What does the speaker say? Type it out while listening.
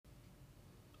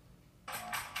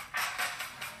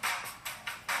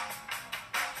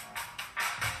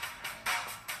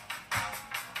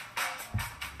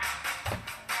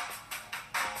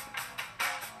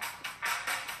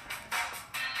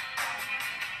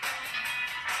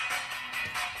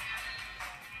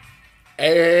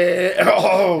And,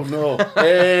 oh no!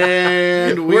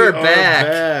 And We're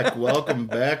back. Welcome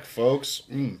back, folks.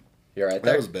 You're right That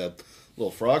there. was bad. Little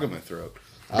frog in my throat.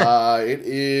 It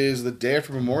is the day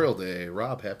after Memorial Day.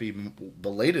 Rob, happy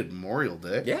belated Memorial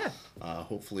Day. Yeah.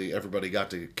 Hopefully everybody got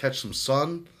to catch some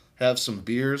sun, have some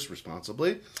beers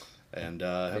responsibly, and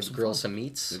have Maybe some grill fun. some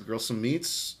meats. Maybe grill some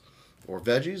meats or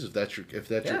veggies if that's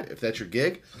your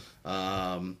gig.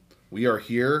 We are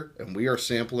here and we are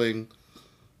sampling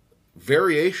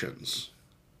variations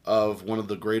of one of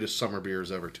the greatest summer beers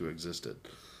ever to existed.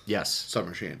 Yes.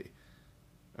 Summer Shandy.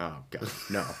 Oh, God.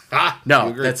 No. You No,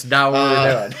 agree? that's not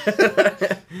what we're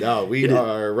doing. No, we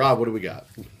are... Rob, what do we got?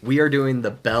 We are doing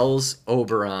the Bell's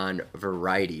Oberon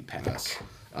Variety Pack. Yes.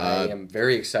 I am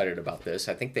very excited about this.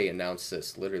 I think they announced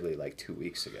this literally like 2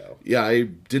 weeks ago. Yeah, I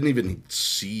didn't even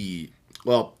see...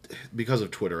 Well, because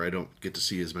of Twitter, I don't get to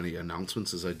see as many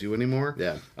announcements as I do anymore.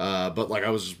 Yeah. But like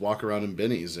I was just walking around in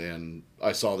Benny's and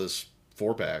I saw this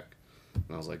 4-pack and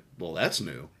I was like, well, that's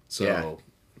new. So Yeah.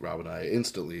 Rob and I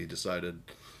instantly decided...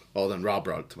 Well, then Rob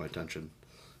brought it to my attention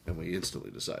and we instantly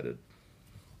decided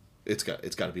it's got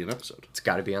to be an episode. It's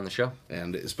got to be on the show.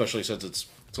 And especially since it's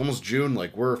almost June,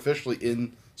 like we're officially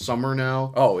in summer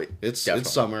now. Oh, it's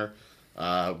definitely. summer.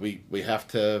 We have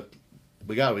to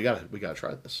we gotta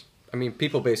try this. I mean,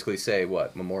 people basically say,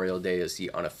 what, Memorial Day is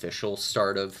the unofficial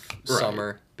start of Right.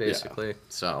 summer, basically. Yeah.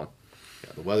 So Yeah,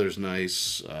 the weather's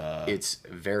nice. it's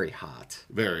very hot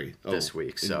Very this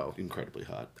week, so incredibly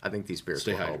hot. I think these beers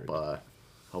Stay will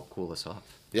help cool us off.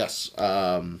 Yes.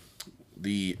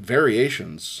 The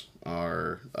variations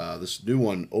are this new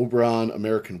one, Oberon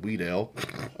American Wheat Ale.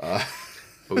 OG.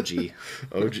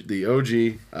 The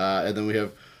OG. And then we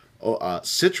have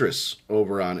Citrus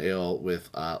Oberon Ale with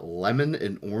lemon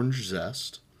and orange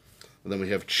zest. And then we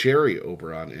have Cherry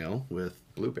Oberon Ale with...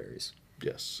 Blueberries.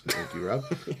 Yes, thank you, Rob.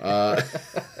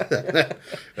 And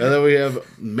then we have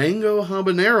Mango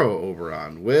Habanero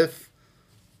Oberon with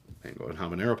mango and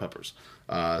habanero peppers.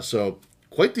 So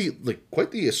quite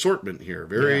the assortment here.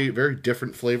 Very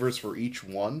different flavors for each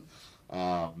one.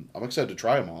 I'm excited to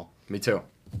try them all. Me too.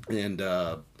 And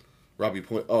Rob,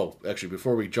 actually,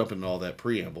 before we jump into all that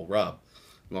preamble, Rob,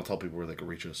 you want to tell people where they can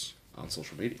reach us on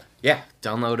social media? Yeah,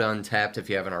 download Untapped if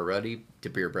you haven't already.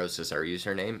 DeBeerBros is our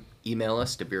username. Email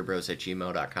us,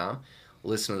 debeerbros@gmail.com.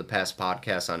 Listen to the past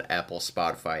podcasts on Apple,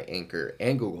 Spotify, Anchor,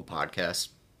 and Google Podcasts.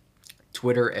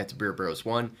 Twitter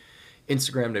 @DeBeerBros1.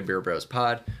 Instagram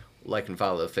DeBeerBrosPod. Like and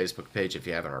follow the Facebook page if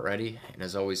you haven't already. And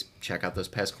as always, check out those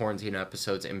past quarantine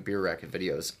episodes and beer racket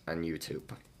videos on YouTube.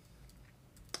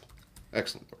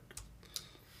 Excellent work.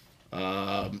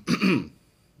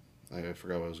 I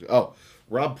forgot what I was going to... Oh,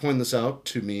 Rob pointed this out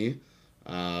to me.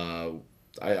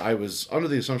 I was under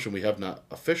the assumption we have not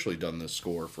officially done this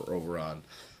score for Oberon.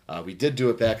 We did do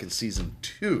it back in Season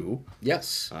 2.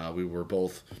 Yes. We were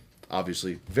both,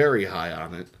 obviously, very high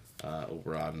on it.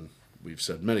 Oberon, we've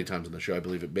said many times in the show, I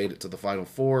believe it made it to the Final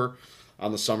Four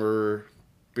on the summer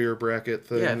beer bracket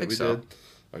thing Yeah, I that think we so.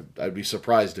 did. I'd be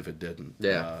surprised if it didn't.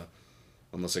 Yeah.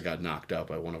 Unless it got knocked out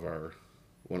by one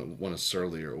of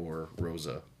Surly or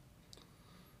Rosa.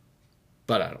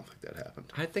 But I don't think that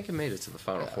happened. I think it made it to the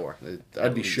Final Four.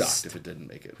 I'd be shocked if it didn't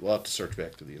make it. We'll have to search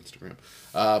back to the Instagram.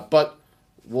 But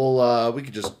we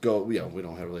could just go. We don't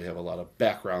really have a lot of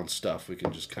background stuff. We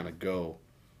can just kind of go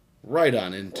right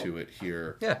on into it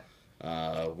here. Yeah.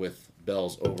 With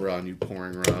Bell's Oberon, you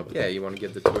pouring, Rob. Yeah, you want to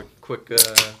give the quick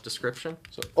description?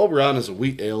 So Oberon is a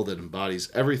wheat ale that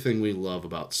embodies everything we love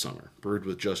about summer. Brewed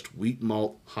with just wheat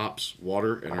malt, hops,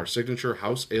 water, and our signature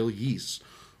house ale yeast,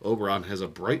 Oberon has a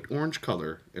bright orange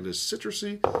color and is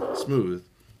citrusy, smooth,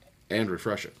 and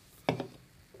refreshing.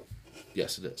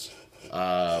 Yes, it is.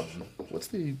 What's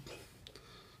the...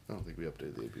 I don't think we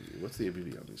updated the ABV. What's the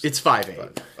ABV on these? It's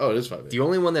 5.8. Oh, it is 5.8. The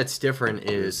only one that's different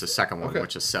is the second one, Okay.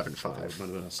 which is 7.5. Might have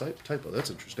been a typo. That's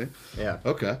interesting. Yeah.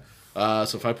 Okay.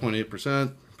 So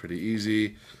 5.8%. Pretty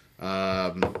easy.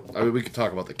 I mean, we could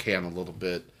talk about the can a little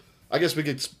bit. I guess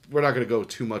we're not going to go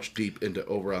too much deep into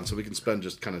Oberon, so we can spend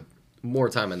just kind of More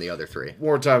time on the other three.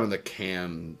 more time in the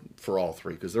can for all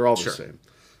three, because they're all the Sure. same.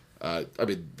 I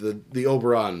mean, the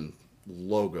Oberon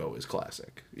logo is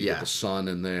classic. You Yeah. get the sun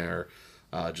in there,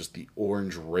 just the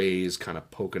orange rays kind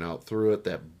of poking out through it,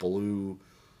 that blue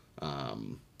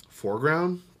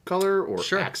foreground color or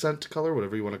Sure. accent color,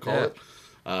 whatever you want to call it.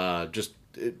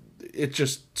 It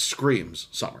just screams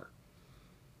summer.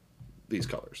 These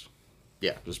colors.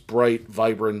 Yeah. Just bright,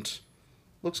 vibrant.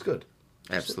 Looks good.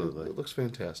 Absolutely. It looks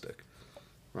fantastic.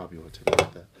 Rob, you want to take a look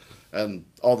at that? And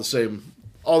all the same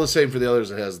for the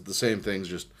others. It has the same things,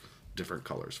 just different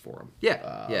colors for them.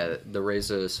 Yeah. The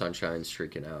rays of sunshine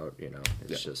streaking out, it's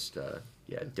Yeah. just,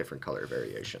 yeah, different color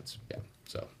variations. Yeah.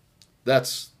 So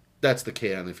that's the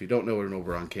can. If you don't know what an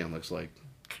Oberon can looks like,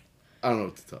 I don't know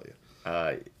what to tell you.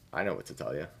 I know what to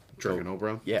tell you. Drink an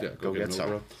Oberon? Yeah, go get an some.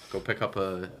 Oberon. Go pick up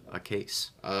a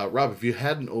case. Rob, have you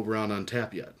had an Oberon on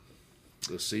tap yet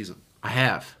this season? I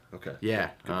have. Okay. Yeah.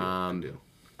 Good deal. Good deal.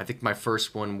 I think my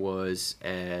first one was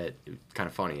at, kind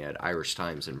of funny, at Irish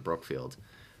Times in Brookfield.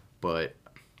 But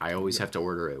I always have to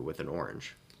order it with an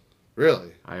orange.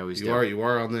 Really? I always you do. are. You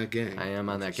are on that gang. I am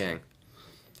on that gang.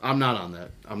 I'm not on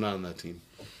that. I'm not on that team.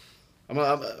 I'm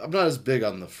not as big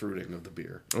on the fruiting of the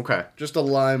beer. Okay. Just a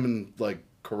lime and like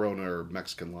Corona or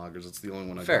Mexican lagers. It's the only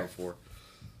one I Fair. go for.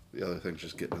 The other thing's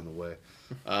just getting in the way.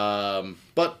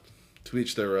 But to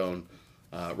each their own.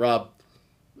 Rob,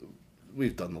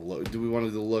 we've done the look. Do we want to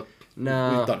do the look?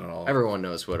 No. We've done it all. Everyone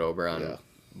knows what Oberon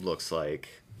looks like.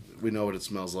 We know what it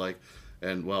smells like.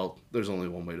 And, well, there's only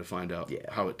one way to find out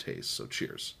Yeah. how it tastes. So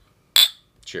cheers.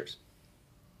 Cheers.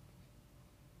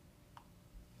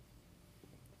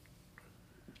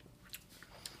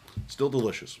 Still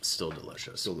delicious. Still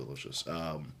delicious. Still delicious.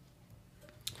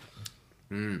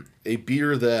 A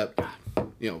beer that,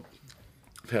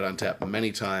 I've had on tap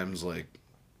many times, like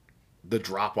the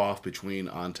drop off between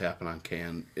on tap and on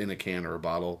can, in a can or a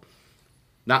bottle,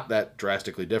 not that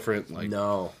drastically different. Like,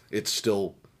 No. it's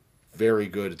still very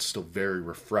good. It's still very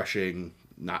refreshing,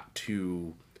 not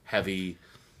too heavy.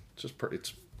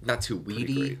 It's Not too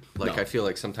weedy. great. Like, No. I feel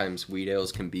like sometimes wheat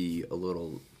ales can be a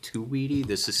little too weedy.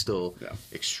 This is still Yeah.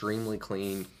 extremely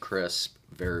clean, crisp,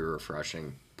 very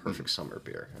refreshing. Perfect summer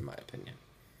beer, in my opinion.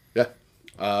 yeah.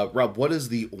 Rob, what does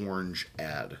the orange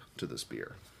add to this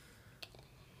beer?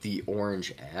 The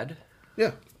orange ad?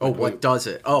 Yeah. Oh, what does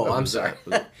it? Oh, I'm was sorry.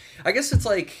 that? I guess it's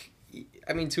like,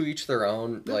 I mean, to each their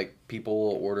own. Like, people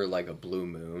will order like a Blue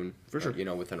Moon, For sure.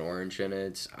 with an orange in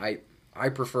it. I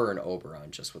prefer an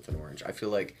Oberon just with an orange. I feel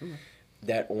like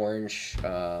that orange,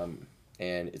 and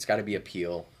it's got to be a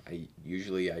peel. I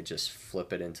just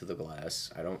flip it into the glass.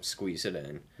 I don't squeeze it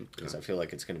in because I feel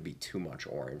like it's going to be too much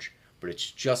orange. But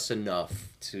it's just enough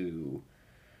to,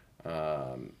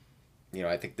 I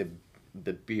think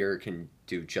the beer can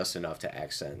do just enough to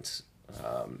accent,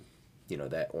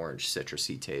 that orange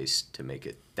citrusy taste to make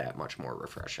it that much more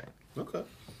refreshing. Okay.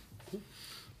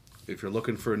 If you're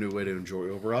looking for a new way to enjoy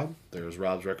Oberon, there's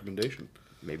Rob's recommendation.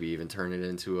 Maybe even turn it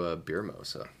into a beer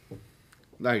mosa.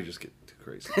 Now you just get too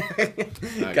crazy.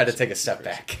 Got to take a step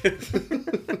back.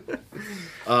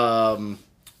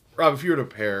 Rob, if you were to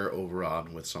pair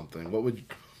Oberon with something, what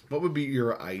would be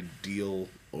your ideal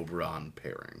Oberon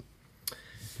pairing?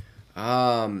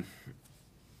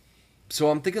 So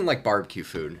I'm thinking like barbecue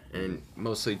food, and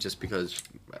mostly just because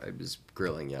I was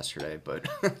grilling yesterday. But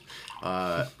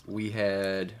we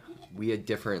had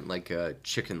different like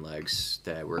chicken legs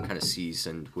that were kind of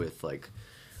seasoned with like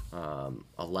a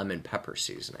lemon pepper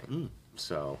seasoning.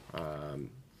 So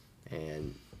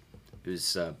and it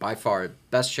was by far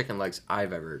best chicken legs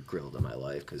I've ever grilled in my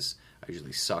life because I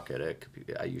usually suck at it.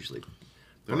 I usually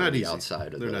They're burn not the easy.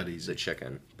 outside of They're not easy. the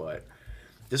chicken, but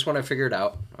this one I figured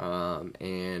out,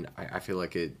 and I feel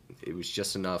like it was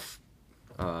just enough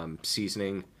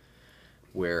seasoning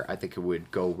where I think it would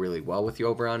go really well with the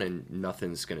Oberon, and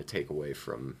nothing's going to take away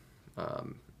from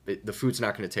the food's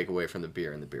not going to take away from the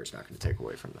beer, and the beer's not going to take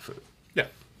away from the food. Yeah.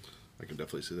 I can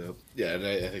definitely see that. Yeah, and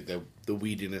I think that the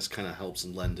weediness kind of helps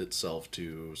lend itself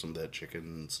to some of that chicken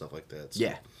and stuff like that. So,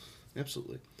 Yeah.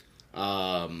 Absolutely.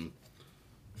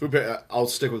 Food pair, I'll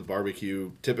stick with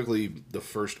barbecue. Typically, the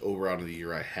first Oberon of the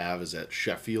year I have is at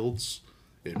Sheffield's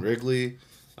in Wrigley.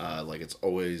 It's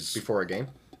always Before a game?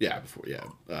 yeah, before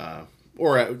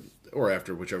or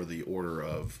after, whichever the order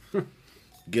of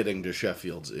getting to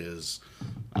Sheffield's is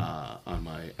on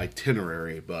my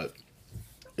itinerary. But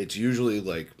it's usually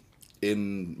like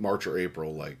in March or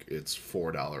April, like it's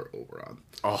 $4 Oberon.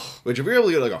 Oh, Which if you're able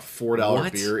to get like a $4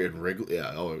 What? beer in Wrigley,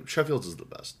 Sheffield's is the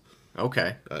best.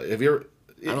 okay. Have you ever?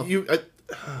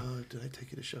 Did I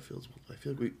take you to Sheffield's?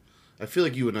 I feel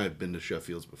like you and I have been to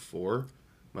Sheffield's before.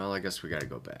 Well, I guess we got to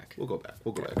go back. We'll go back.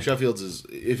 Sheffield's is,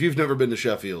 if you've never been to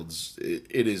Sheffield's,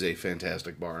 it is a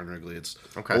fantastic bar in Wrigley. It's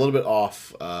Okay. a little bit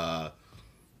off, off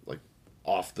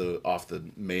the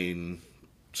main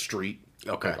street.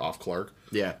 Okay. Like off Clark.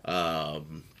 Yeah.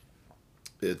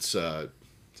 It's not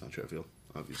Sheffield,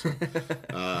 obviously.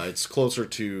 It's closer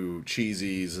to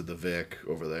Cheesy's and the Vic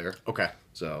over there. Okay.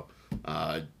 So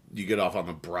you get off on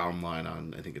the brown line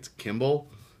on, I think it's Kimball.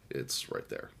 It's right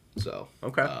there. So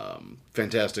Okay.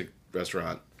 fantastic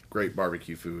restaurant, great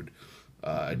barbecue food.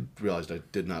 I realized I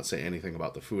did not say anything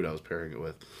about the food I was pairing it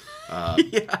with.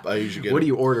 Yeah. I usually get What are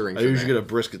you ordering? I for usually that? get a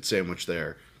brisket sandwich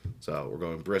there. So we're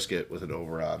going brisket with an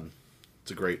Oberon.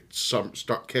 It's a great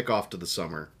kickoff to the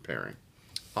summer pairing.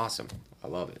 Awesome. I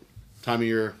love it. Time of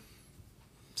year.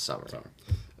 Summer.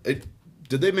 Did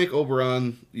they make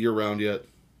Oberon year-round yet?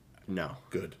 No.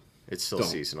 Good. It's still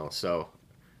seasonal. So,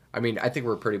 I mean, I think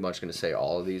we're pretty much going to say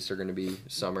all of these are going to be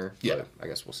summer. Yeah. But I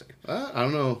guess we'll see. I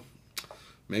don't know.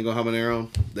 Mango habanero,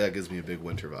 that gives me a big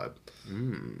winter vibe.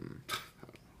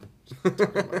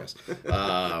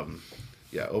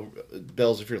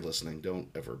 Bells, if you're listening, don't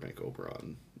ever make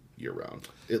Oberon year-round.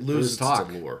 It loses its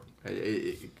allure.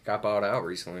 It got bought out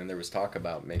recently, and there was talk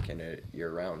about making it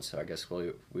year-round, so I guess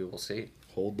we will see.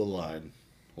 Hold the line.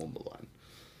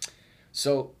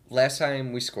 So, last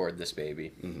time we scored this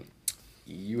baby,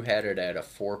 you had it at a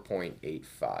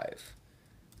 4.85.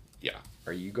 Yeah.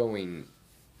 Are you going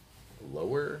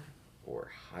lower or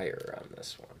higher on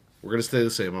this one? We're going to stay the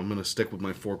same. I'm going to stick with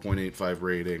my 4.85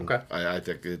 rating. Okay. I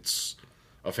think it's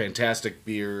a fantastic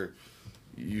beer.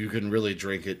 You can really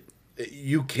drink it.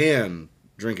 You can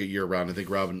drink it year-round. I think,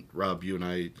 Rob, you and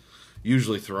I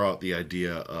usually throw out the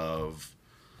idea of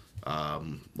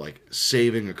like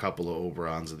saving a couple of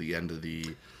Oberons at the end of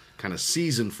the kind of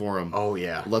season for them. Oh,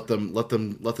 yeah. Let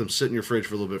them sit in your fridge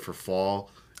for a little bit for fall.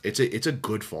 It's a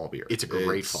good fall beer. It's a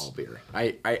great fall beer.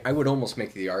 I would almost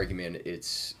make the argument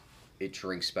it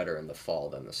drinks better in the fall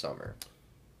than the summer.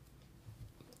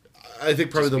 I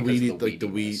think probably the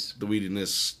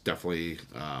weediness definitely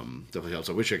helps.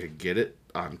 I wish I could get it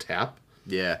on tap.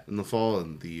 Yeah. In the fall,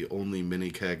 and the only mini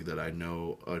keg that I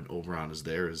know an Oberon is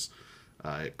there is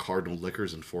at Cardinal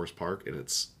Liquors in Forest Park, and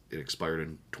it expired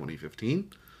in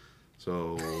 2015.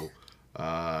 So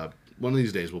one of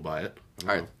these days we'll buy it.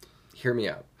 All right, hear me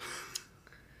out.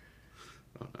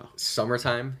 Oh no.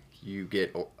 Summertime, you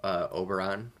get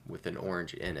Oberon with an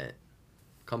orange in it.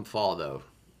 Come fall, though,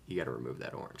 you got to remove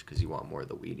that orange because you want more of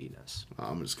the weediness.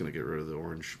 I'm just gonna get rid of the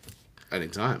orange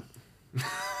anytime.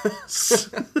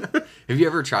 Have you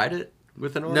ever tried it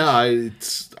with an orange? No,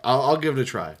 I'll give it a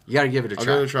try. You got to give it a try.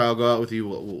 I'll give it a try. I'll go out with you.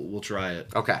 We'll try it.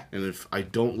 Okay. And if I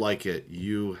don't like it,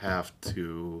 you have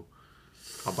to.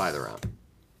 I'll buy the round.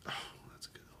 Oh, that's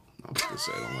good. I was gonna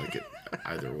say I don't like it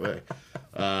either way.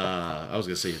 I was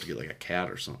gonna say you have to get like a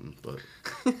cat or something, but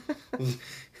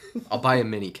I'll buy a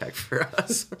mini keg for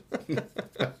us.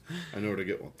 I know where to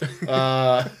get one.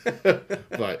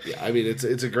 But yeah, I mean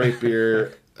it's a great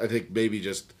beer. I think maybe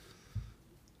just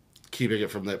keeping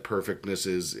it from that perfectness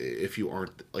is if you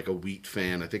aren't like a wheat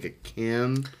fan, I think it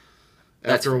can.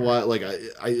 After a while, like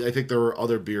I think there are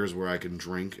other beers where I can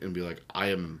drink and be like, I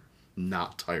am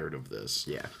not tired of this.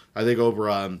 Yeah. I think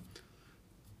Oberon,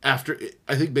 I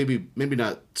think maybe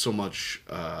not so much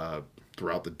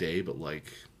throughout the day, but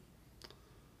like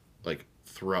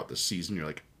throughout the season, you're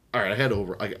like, all right, I had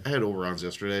Oberons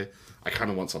yesterday. I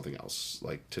kind of want something else,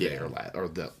 like today or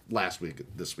the last week,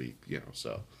 this week,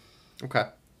 So, okay,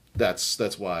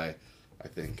 that's why I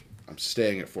think I'm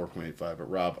staying at 4.85. But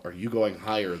Rob, are you going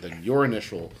higher than your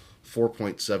initial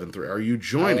 4.73? Are you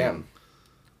joining? I am.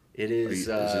 It is.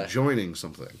 Is it joining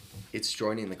something? It's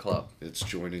joining the club. It's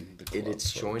joining the club.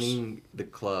 It's joining the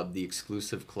club, the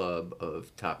exclusive club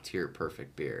of top tier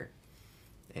perfect beer,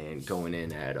 and going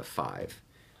in at a 5.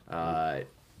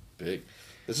 Big.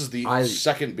 This is the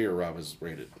second beer Rob has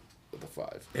rated with a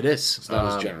 5. It is. It's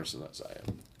not as generous as I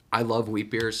am. I love wheat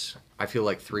beers. I feel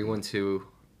like 312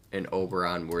 and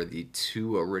Oberon were the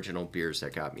 2 original beers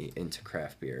that got me into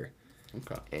craft beer.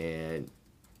 Okay. And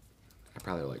I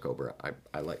probably like Oberon.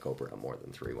 I like Oberon more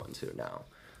than 312 now.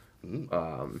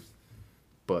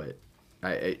 But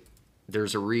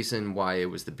there's a reason why it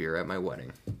was the beer at my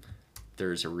wedding.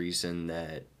 There's a reason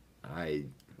that it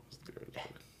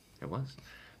was.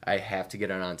 I have to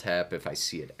get it on tap if I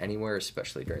see it anywhere,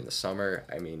 especially during the summer.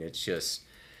 I mean, it's just,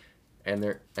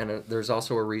 there's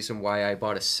also a reason why I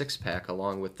bought a 6-pack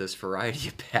along with this variety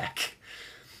pack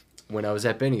when I was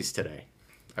at Benny's today.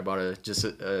 I bought a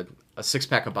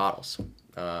 6-pack of bottles.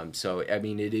 So I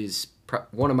mean, it is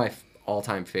one of my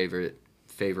all-time favorite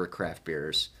craft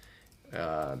beers,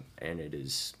 and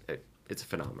it's a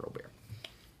phenomenal beer.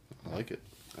 I like it.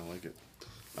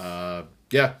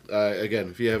 Again,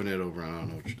 if you haven't had Oberon, I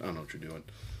don't know what you're doing.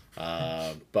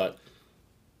 But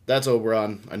that's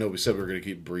Oberon. I know we said we were going to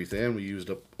keep it brief, and we used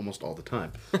up almost all the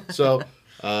time. So,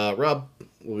 Rob,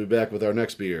 we'll be back with our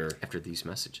next beer After these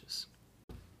messages.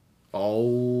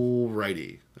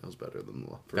 Alrighty. That was better than the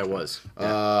first That one. was.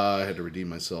 I had to redeem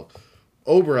myself.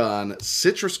 Oberon,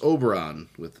 Citrus Oberon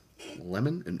with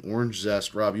lemon and orange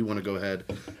zest. Rob, you want to go ahead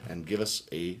and give us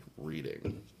a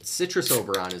reading. Citrus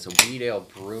Oberon is a wheat ale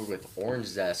brewed with orange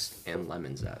zest and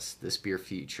lemon zest. This beer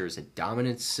features a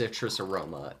dominant citrus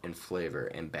aroma and flavor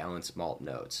and balanced malt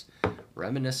notes,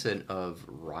 reminiscent of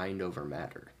rind over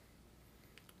matter.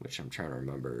 which I'm trying to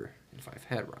remember if I've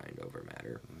had rind over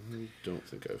matter. I don't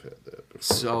think I've had that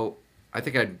before. So I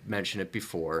think I'd mentioned it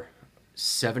before.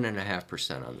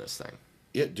 7.5% on this thing.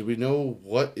 Yeah, do we know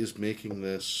what is making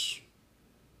this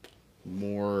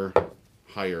more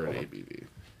higher in ABV?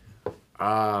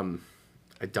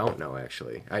 I don't know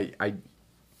actually. I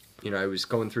was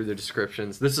going through the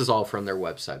descriptions. This is all from their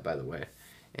website, by the way.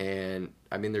 And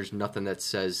I mean, there's nothing that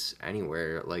says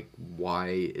anywhere like why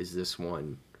is this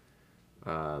one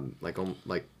like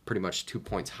pretty much 2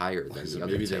 points higher than the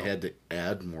other Maybe two. they had to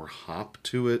add more hop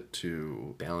to it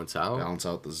to balance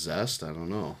out the zest. I don't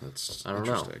know. That's I don't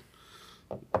interesting.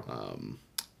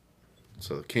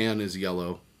 So the can is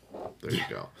yellow. There you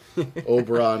go.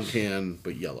 Oberon can,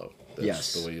 but yellow. That's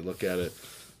Yes. the way you look at it.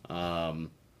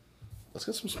 Let's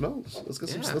get some smells. Let's get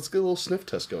Yeah. let's get a little sniff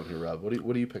test going here, Rob. What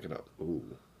are you picking up? Ooh,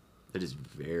 it is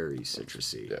very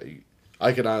citrusy. Yeah,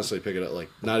 I can honestly pick it up, like,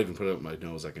 not even put it up my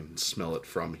nose. I can smell it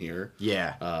from here.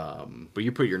 Yeah. But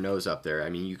you put your nose up there. I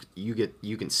mean,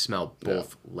 you can smell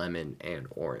both lemon and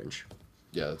orange.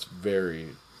 Yeah, it's very,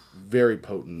 very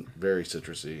potent, very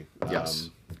citrusy. Yes.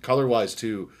 Color wise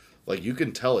too, like you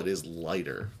can tell it is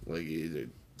lighter.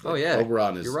 Oh yeah.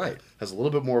 Oberon You're right. has a little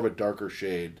bit more of a darker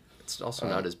shade. It's also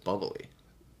not as bubbly.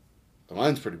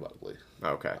 Mine's pretty bubbly.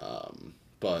 Okay.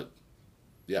 But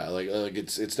yeah, like it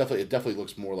definitely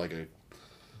looks more like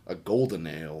a golden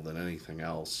ale than anything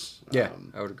else. Yeah,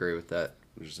 I would agree with that.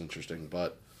 Which is interesting.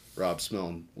 But Rob, smell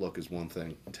and look is one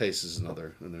thing, taste is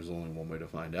another, and there's only one way to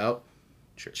find out.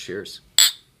 Cheers.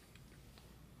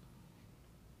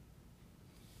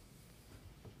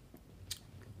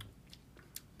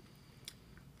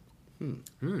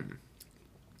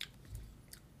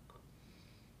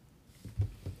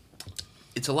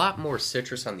 It's a lot more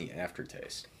citrus on the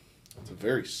aftertaste. It's a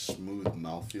very smooth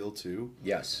mouthfeel too.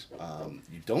 Yes.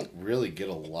 You don't really get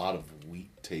a lot of wheat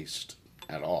taste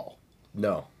at all.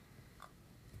 No.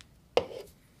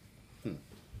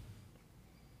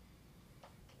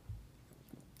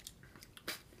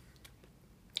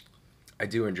 I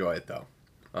do enjoy it though.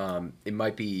 It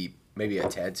might be maybe a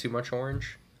tad too much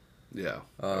orange, Yeah,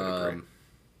 I would agree.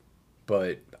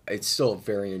 but it's still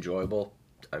very enjoyable.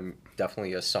 I'm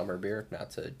definitely a summer beer,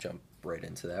 not to jump right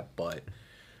into that, but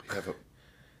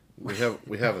We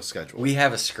have a schedule. we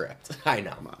have a script. I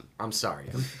know. Come on. I'm sorry.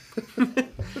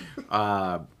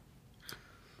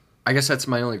 I guess that's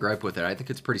my only gripe with it. I think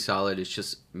it's pretty solid. It's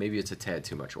just maybe it's a tad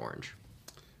too much orange.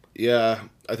 Yeah,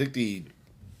 I think the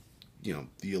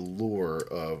allure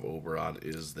of Oberon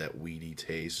is that weedy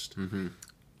taste. Mm-hmm.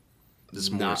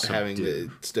 This Not having the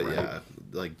right? yeah,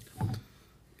 like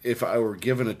if I were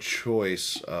given a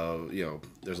choice of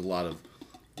there's a lot of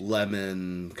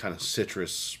lemon kind of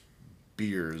citrus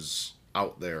beers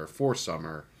out there for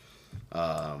summer.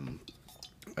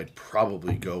 I'd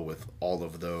probably go with all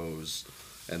of those,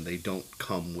 and they don't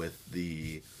come with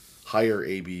the higher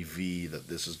ABV that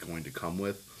this is going to come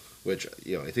with. Which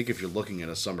I think if you're looking at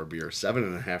a summer beer,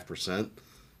 7.5%,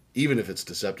 even if it's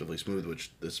deceptively smooth,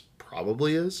 which this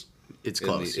probably is, It's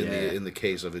close. in the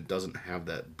case of it doesn't have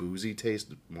that boozy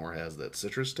taste, it more has that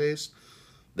citrus taste.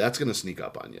 That's going to sneak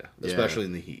up on you, especially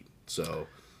in the heat. So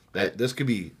this could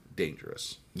be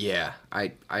dangerous. Yeah,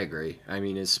 I agree. I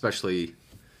mean, especially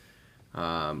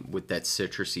with that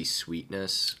citrusy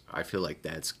sweetness, I feel like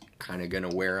that's kind of going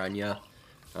to wear on you.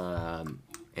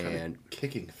 And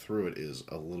Kicking through it is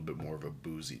a little bit more of a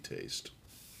boozy taste.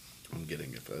 I'm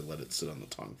getting if I let it sit on the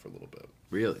tongue for a little bit.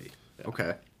 really, Yeah.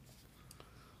 okay.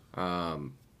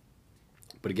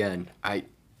 But again,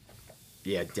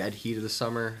 dead heat of the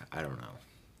summer, I don't know.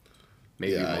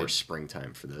 Maybe more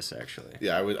springtime for this, actually.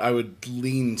 Yeah, I would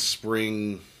lean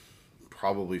spring,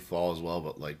 probably fall as well.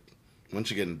 But like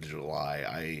once you get into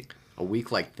July, A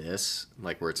week like this,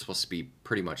 like where it's supposed to be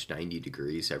pretty much 90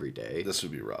 degrees every day, this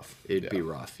would be rough. it'd be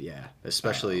rough, yeah.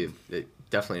 Especially,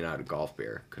 definitely not a golf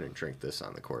beer. Couldn't drink this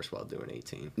on the course while doing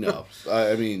 18. No,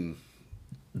 I mean,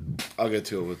 I'll get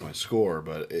to it with my score,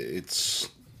 but it's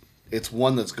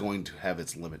one that's going to have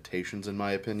its limitations, in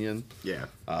my opinion. Yeah.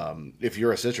 If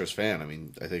you're a citrus fan, I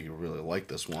mean, I think you really like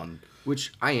this one.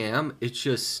 Which I am. It's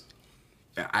just,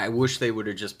 I wish they would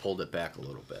have just pulled it back a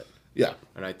little bit. Yeah,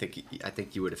 And I think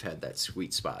you would have had that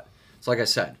sweet spot. So like I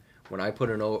said, when I put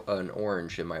an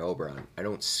orange in my Oberon, I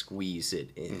don't squeeze it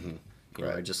in. You know,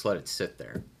 Right. I just let it sit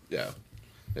there. yeah.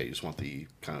 You just want the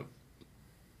kind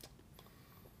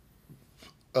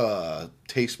of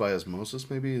taste by osmosis,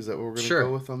 maybe? Is that what we're going to Sure.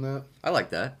 go with on that? I like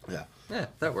that. Yeah. Yeah,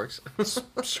 that works.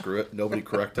 Screw it. Nobody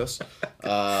correct us.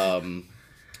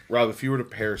 Rob, if you were to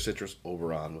pair citrus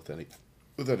Oberon with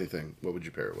anything, what would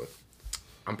you pair it with?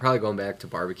 I'm probably going back to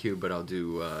barbecue, but I'll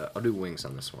do wings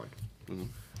on this one.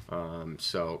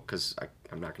 So, because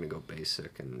I'm not going to go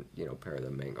basic and, pair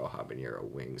the mango habanero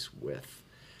wings with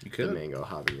the mango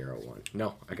habanero one.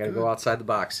 No, I got to go outside the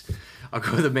box. I'll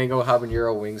go with the mango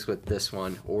habanero wings with this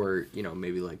one, or,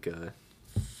 maybe like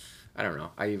I don't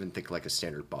know. I even think like a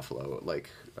standard buffalo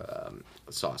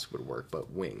sauce would work,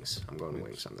 but wings. I'm going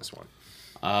wings on this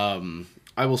one.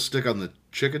 I will stick on the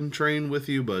chicken train with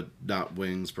you, but not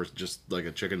wings, just like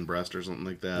a chicken breast or something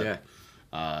like that.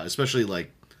 Yeah. Especially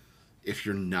like if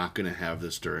you're not going to have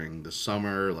this during the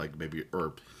summer, like maybe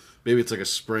it's like a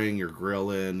spring, you're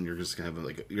grilling, you're just going to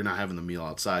have you're not having the meal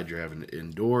outside, you're having it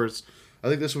indoors. I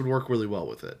think this would work really well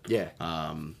with it. Yeah.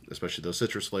 Especially those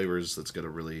citrus flavors, that's going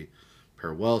to really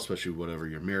pair well, especially whatever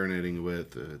you're marinating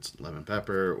with. It's lemon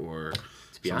pepper or...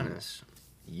 To be honest,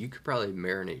 you could probably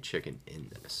marinate chicken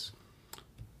in this.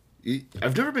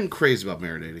 I've never been crazy about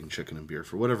marinating chicken in beer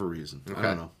for whatever reason. Okay. I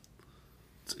don't know.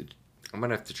 I'm going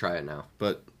to have to try it now.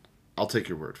 But I'll take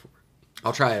your word for it.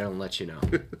 I'll try it and let you know.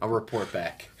 I'll report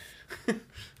back.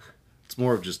 It's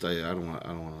more of just I don't want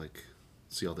to like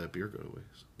see all that beer go to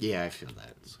waste. Yeah, I feel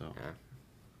that. So,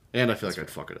 yeah. And I feel like I'd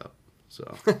fuck it up.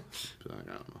 So I don't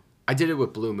know. I did it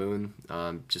with Blue Moon,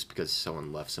 just because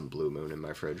someone left some Blue Moon in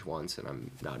my fridge once, and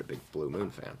I'm not a big Blue Moon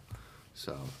fan.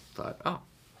 So thought,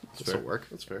 this will work.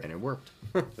 That's fair. And it worked.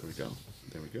 There we go.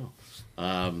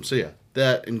 So yeah,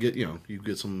 that and you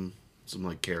get some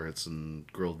like carrots and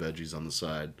grilled veggies on the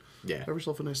side. Yeah. Have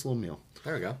yourself a nice little meal.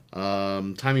 There we go.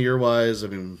 Time of year wise, I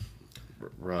mean,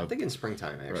 Rob. I'm thinking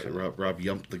springtime actually. Rob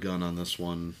yumped the gun on this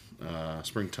one.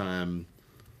 Springtime.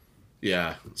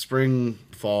 Yeah, spring,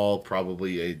 fall,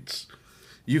 probably.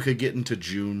 You could get into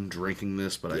June drinking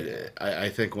this, but yeah. I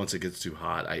think once it gets too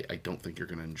hot, I don't think you're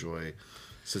going to enjoy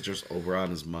citrus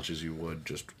Oberon as much as you would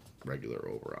just regular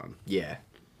Oberon. Yeah,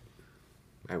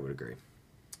 I would agree.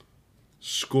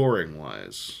 Scoring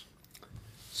wise,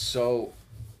 so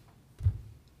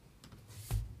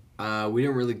we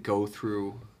didn't really go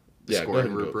through the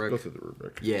scoring rubric. Go through the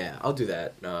rubric. Yeah, I'll do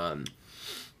that.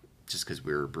 Just because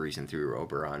we were breezing through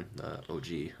Oberon,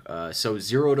 OG. So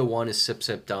 0 to 1 is sip,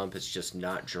 sip, dump. It's just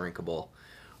not drinkable.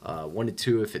 1 to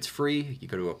 2, if it's free, you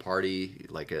go to a party,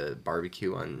 like a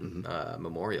barbecue on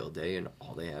Memorial Day, and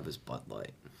all they have is Bud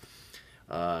Light.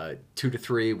 2 to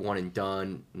 3, one and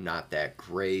done, not that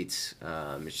great.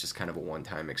 It's just kind of a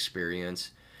one-time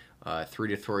experience. 3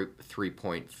 to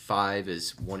 3.5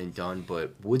 is one and done,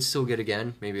 but would still get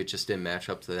again. Maybe it just didn't match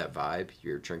up to that vibe.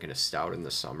 You're drinking a stout in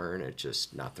the summer, and it's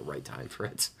just not the right time for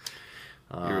it.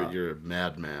 You're a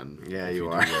madman. Yeah, if you do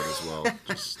are. that as well.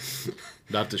 Just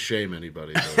not to shame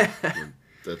anybody, but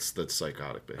that's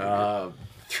psychotic behavior.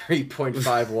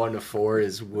 3.51 to 4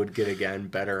 is would get again,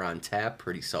 better on tap.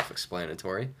 Pretty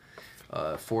self-explanatory.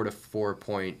 4 to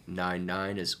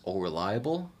 4.99 is all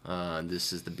reliable.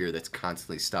 This is the beer that's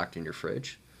constantly stocked in your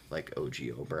fridge, like OG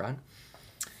Oberon.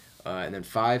 And then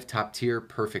 5, top tier,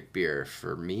 perfect beer.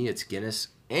 For me, it's Guinness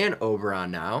and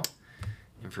Oberon now.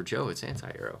 And for Joe, it's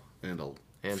Anti-Hero. And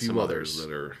And few some others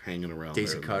that are hanging around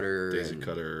Daisy there. Cutter.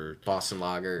 Cutter. Boston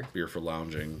Lager. Beer for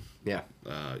lounging. Yeah.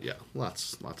 Yeah,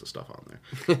 lots of stuff on there.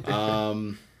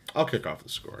 I'll kick off the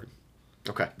scoring.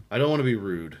 Okay. I don't want to be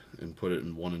rude and put it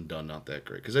in one and done, not that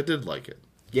great, because I did like it.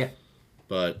 Yeah.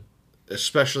 But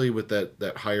especially with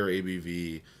that higher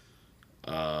ABV,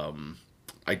 I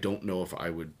don't know if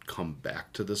I would come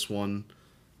back to this one,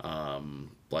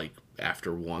 like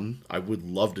after one. I would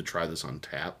love to try this on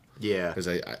tap. Yeah. Because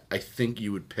I think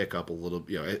you would pick up a little,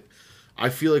 I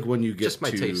feel like when you get just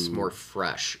might taste more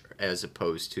fresh as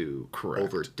opposed to Correct.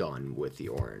 overdone with the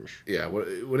orange. Yeah,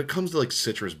 when it comes to like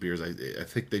citrus beers, I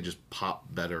think they just pop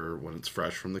better when it's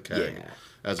fresh from the keg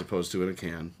as opposed to in a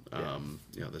can.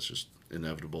 That's just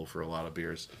inevitable for a lot of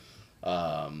beers.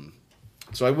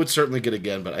 So I would certainly get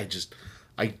again, but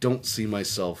I don't see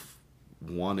myself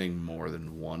wanting more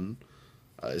than one,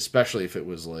 especially if it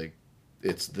was like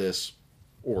it's this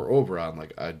or Oberon.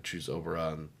 Like I'd choose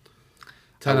Oberon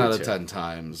 10 out of 10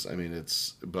 times. I mean,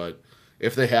 but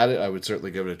if they had it, I would certainly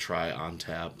give it a try on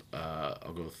tap.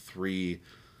 I'll go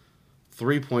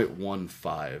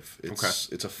 3.15.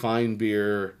 It's a fine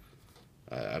beer.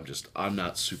 I'm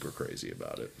not super crazy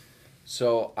about it.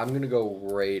 So I'm going to go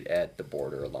right at the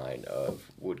borderline of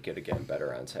would get again,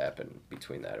 better on tap, and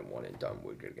between that and one and done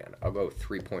would get again. I'll go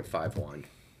 3.51,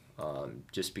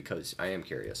 just because I am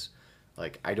curious.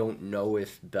 Like, I don't know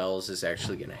if Bell's is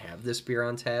actually going to have this beer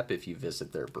on tap if you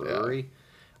visit their brewery. Yeah.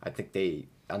 I think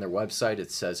on their website,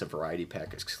 it says a variety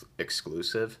pack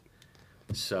exclusive.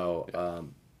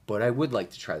 So, but I would like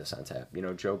to try this on tap.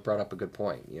 Joe brought up a good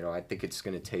point. I think it's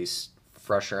going to taste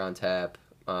fresher on tap,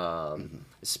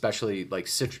 especially like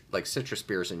citrus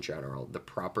beers in general. The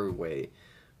proper way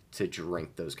to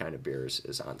drink those kind of beers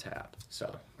is on tap.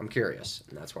 So I'm curious,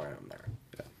 and that's why I'm there.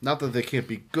 Yeah. Not that they can't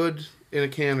be good in a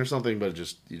can or something, but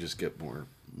you just get more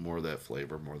of that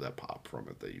flavor, more of that pop from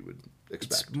it that you would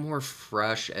expect. It's more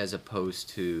fresh as opposed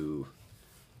to,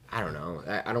 I don't know.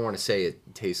 I don't want to say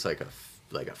it tastes like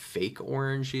a fake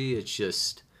orangey. It's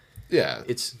just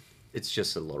it's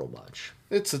just a little much.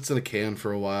 It sits in a can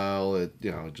for a while. It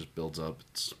just builds up.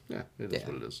 It is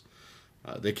what it is.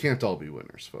 They can't all be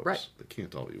winners, folks. Right. They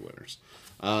can't all be winners.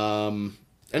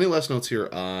 Any last notes here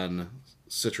on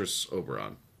Citrus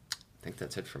Oberon? I think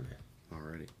that's it from me.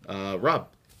 Alrighty. Rob.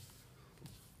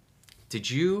 Did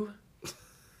you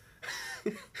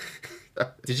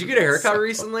get a haircut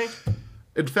recently?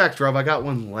 In fact, Rob, I got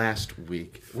one last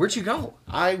week. Where'd you go?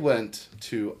 I went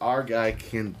to our guy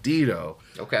Candido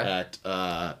at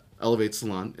Elevate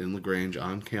Salon in LaGrange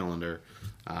on Calendar.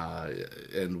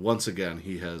 And once again,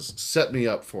 he has set me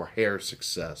up for hair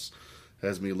success.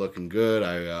 Has me looking good.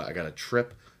 I got a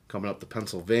trip coming up to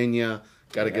Pennsylvania.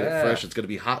 Got to get it fresh. It's going to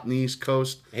be hot in the East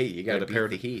Coast. Hey, you got to beat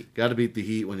the heat. Got to beat the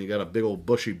heat. When you got a big old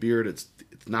bushy beard, it's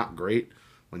not great.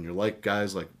 When you're like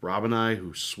guys like Rob and I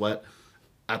who sweat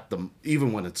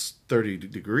even when it's 30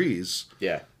 degrees.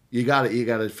 Yeah. You got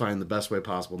to find the best way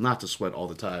possible not to sweat all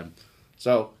the time.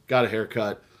 So, got a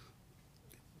haircut.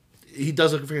 He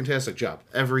does a fantastic job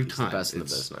every time. He's the best in the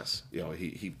business.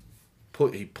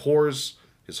 He pours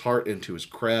his heart into his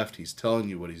craft. He's telling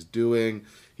you what he's doing.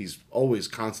 He's always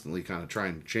constantly kind of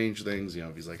trying to change things.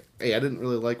 If he's like, hey, I didn't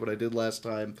really like what I did last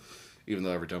time, even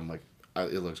though every time I'm like,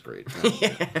 it looks great.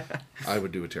 I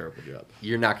would do a terrible job.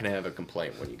 You're not going to have a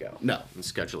complaint when you go. No. And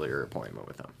schedule your appointment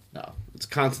with him. No. It's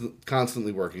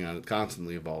constantly working on it,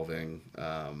 constantly evolving.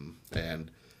 And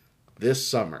this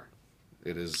summer,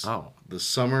 it is the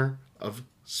summer of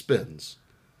spins.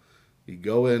 You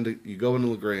go into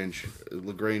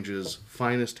LaGrange's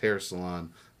finest hair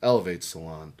salon, Elevate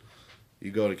Salon. You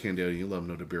go to Candido, you let him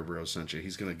know the Beer Bro sent you.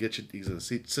 He's gonna get you. He's gonna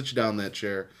sit you down in that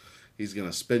chair. He's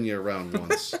gonna spin you around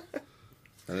once,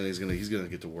 and then he's gonna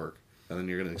get to work. And then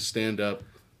you're gonna stand up.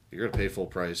 You're gonna pay full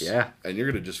price. Yeah. And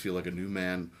you're gonna just feel like a new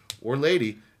man or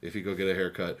lady if you go get a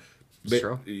haircut. It's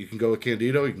true. You can go with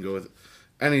Candido. You can go with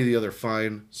any of the other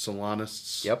fine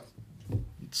salonists. Yep.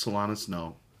 Salonists,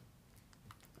 no.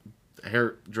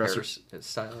 Hairdressers.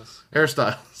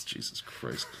 Hairstylists. Jesus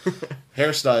Christ.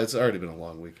 Hairstyle. It's already been a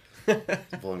long week.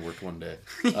 I've only worked one day.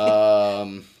 It's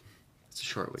a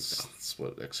short week, though. That's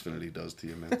what Xfinity does to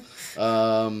you,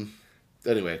 man.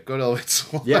 Anyway, go to Elevate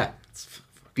Salon. Yeah.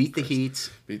 Beat the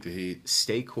heat. Beat the heat.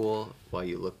 Stay cool while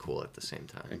you look cool at the same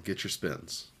time. And get your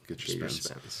spins. Get your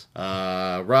spins.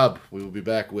 Your Rob, we will be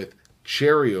back with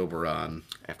Cherry Oberon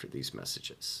after these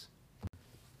messages.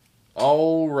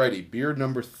 Alrighty, beer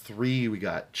number 3, we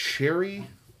got Cherry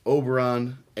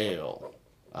Oberon Ale.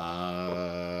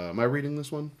 Am I reading this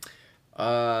one?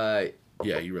 Yeah,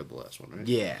 you read the last one, right?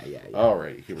 Yeah.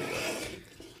 Alrighty, here we go.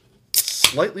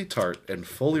 Slightly tart and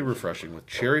fully refreshing with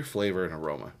cherry flavor and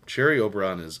aroma. Cherry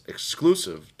Oberon is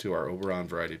exclusive to our Oberon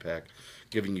variety pack,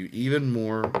 giving you even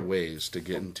more ways to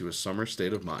get into a summer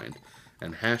state of mind.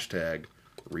 And hashtag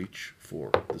reach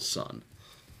for the sun.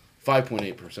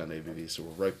 5.8% ABV, so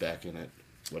we're right back in it.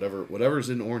 Whatever's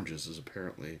in oranges is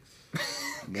apparently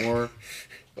more.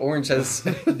 Orange has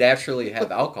naturally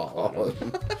have alcohol in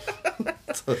them.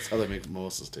 That's how they make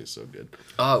mimosas taste so good.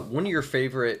 One of your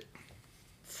favorite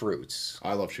fruits.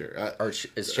 I love cherry.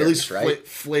 Is cherries, at least right?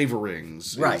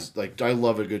 Flavorings. Right. Like I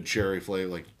love a good cherry flavor,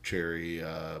 like cherry,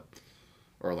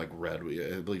 or like red.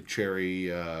 I believe cherry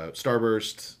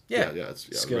Starburst. Yeah.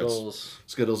 Skittles.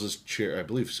 Skittles is cherry. I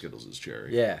believe Skittles is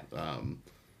cherry. Yeah.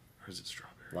 Or is it strawberry?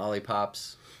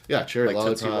 Lollipops. Yeah, cherry like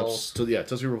lollipops.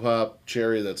 Tootsie Roll Pop,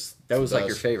 cherry. That was like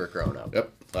your favorite growing up.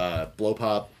 Yep. Blow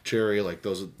Pop, cherry. Like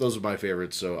those are my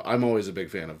favorites. So I'm always a big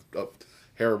fan of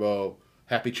Haribo,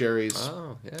 Happy Cherries.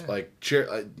 Oh yeah. Like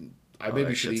cherry. I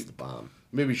maybe should eat the bomb.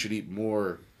 Maybe should eat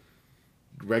more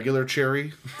regular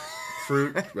cherry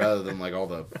fruit rather than like all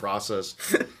the processed.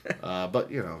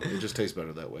 But it just tastes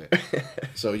better that way.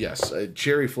 So yes,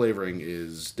 cherry flavoring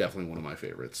is definitely one of my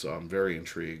favorites. So I'm very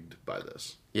intrigued by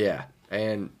this. Yeah,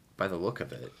 and by the look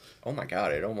of it, oh my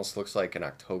god, it almost looks like an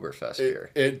Oktoberfest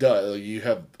beer. It does. You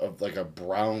have like a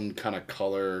brown kind of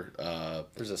color.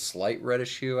 There's a slight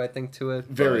reddish hue, I think, to it.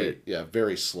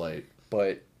 Very slight.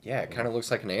 But yeah, it kind of looks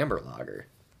like an amber lager.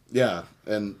 Yeah,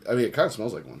 and I mean it kind of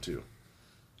smells like one too.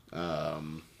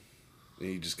 And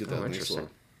you just get that nice little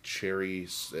cherry.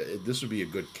 This would be a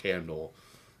good candle.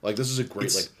 Like this is a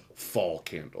great fall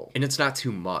candle. And it's not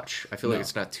too much. I feel like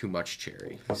it's not too much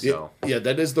cherry. So yeah,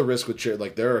 that is the risk with cherry.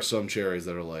 Like there are some cherries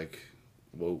that are like,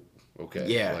 whoa, okay.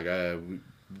 Yeah. Like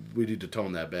we need to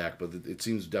tone that back, but it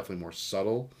seems definitely more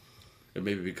subtle. And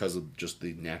maybe because of just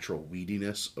the natural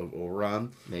weediness of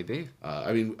Oberon. Maybe.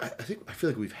 I mean, I feel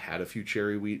like we've had a few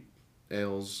cherry wheat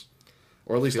ales,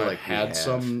 or at least I've like had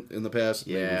some in the past.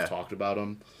 Yeah. Maybe we've talked about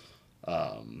them.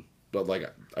 But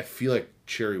like, I feel like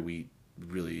cherry wheat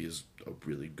really is a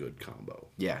really good combo.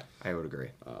 Yeah, I would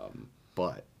agree.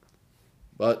 But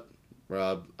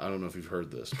Rob, I don't know if you've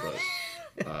heard this,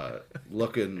 but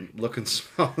look and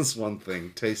smell is one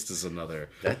thing, taste is another,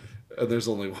 and there's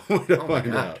only one way to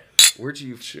find out.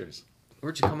 Cheers.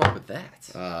 Where'd you come up with that?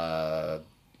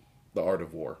 The Art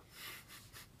of War.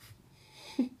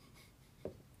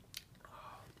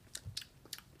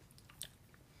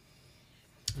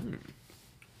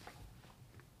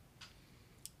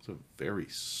 It's a very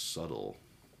subtle.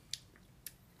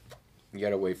 You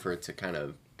gotta wait for it to kind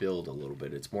of build a little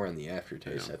bit. It's more on the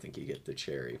aftertaste. Yeah. I think you get the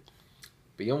cherry,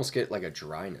 but you almost get like a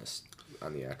dryness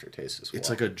on the aftertaste as well.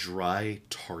 It's like a dry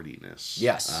tardiness.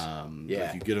 Yes. Yeah.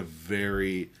 Like you get a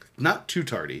very not too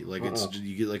tardy. Like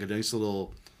you get like a nice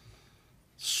little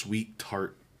sweet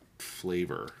tart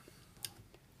flavor.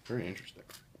 Very interesting.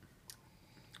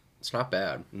 It's not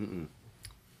bad.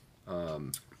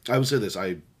 I would say this.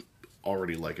 I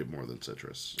already like it more than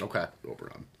citrus. Okay.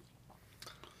 Oberon.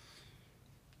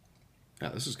 Yeah,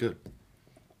 this is good.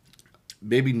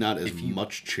 Maybe not as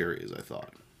much cherry as I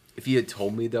thought. If you had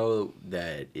told me though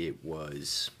that it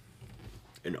was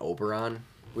an Oberon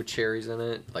with cherries in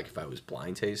it, like if I was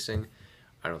blind tasting,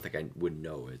 I don't think I would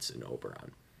know it's an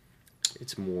Oberon.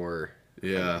 It's more.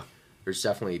 Yeah. There's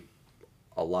definitely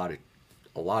a lot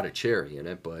of cherry in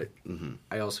it, but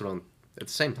I also don't. At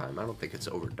the same time, I don't think it's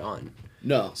overdone.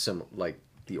 No. Some like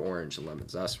the orange and lemon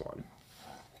zest one.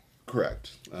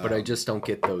 Correct. But I just don't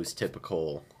get those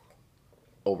typical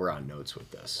Oberon notes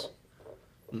with this.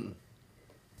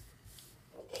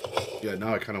 Yeah,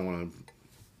 now I kind of want to...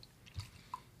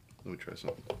 Let me try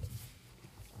something.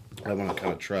 I want to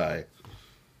kind of try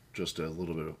just a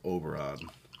little bit of Oberon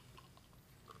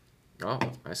Oh,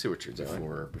 I see what you're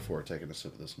doing. before taking a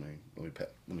sip of this. Let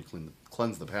me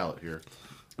cleanse the palate here.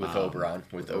 With Oberon,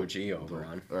 with OG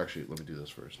Oberon. Or actually, let me do this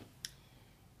first.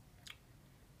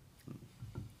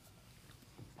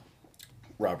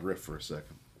 Rob, riff for a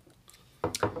second.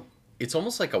 It's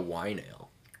almost like a wine ale.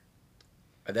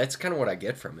 That's kind of what I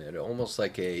get from it. Almost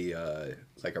like a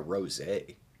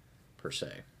rosé, per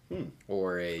se,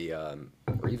 or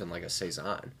or even like a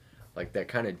saison, like that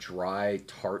kind of dry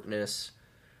tartness.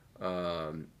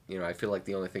 I feel like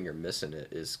the only thing you're missing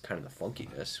is kind of the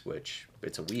funkiness, which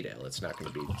it's a wheat ale. It's not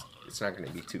going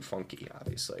to be too funky,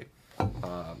 obviously.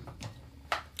 I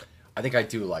think I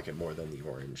do like it more than the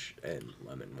orange and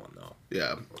lemon one, though.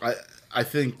 Yeah, I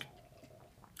think.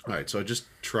 All right, so I just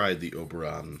tried the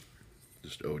Oberon,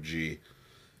 just OG.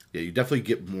 Yeah, you definitely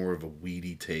get more of a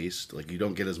weedy taste. Like you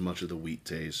don't get as much of the wheat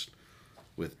taste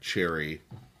with cherry.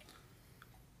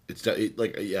 I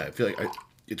feel like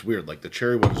it's weird. Like the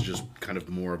cherry one is just kind of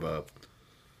more of a.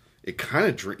 It kind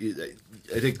of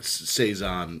I think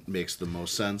saison makes the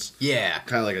most sense. Yeah,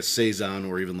 kind of like a saison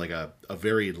or even like a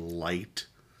very light,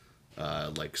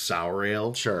 like sour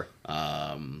ale. Sure.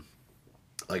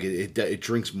 Like it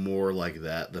drinks more like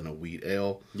that than a wheat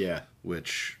ale. Yeah.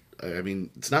 Which I mean,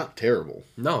 it's not terrible.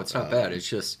 No, it's not bad. It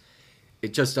just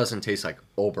doesn't taste like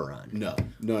Oberon. No.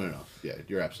 Yeah,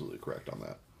 you're absolutely correct on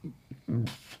that.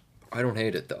 I don't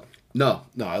hate it though. No,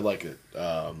 I like it.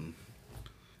 I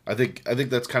think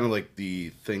that's kind of like the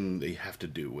thing they have to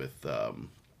do with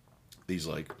these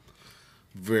like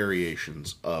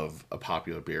variations of a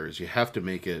popular beer is you have to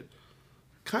make it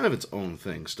kind of its own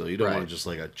thing. Still, you don't want to just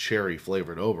like a cherry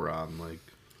flavored Oberon. Like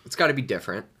it's got to be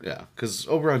different. Yeah, because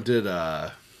Oberon did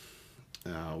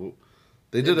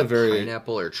they did a very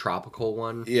pineapple or tropical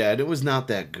one. Yeah, and it was not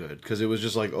that good because it was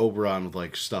just like Oberon with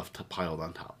like stuff piled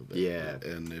on top of it. Yeah,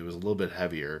 and it was a little bit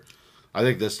heavier. I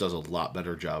think this does a lot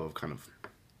better job of kind of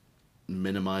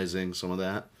minimizing some of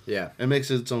that. Yeah, and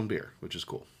makes it its own beer, which is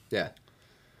cool. Yeah.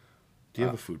 Do you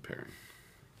have a food pairing?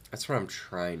 That's what I'm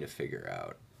trying to figure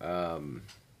out.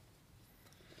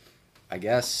 I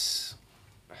guess.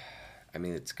 I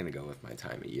mean, it's gonna go with my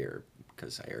time of year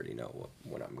because I already know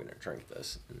when I'm gonna drink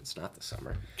this, and it's not the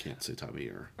summer. Can't say time of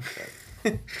year.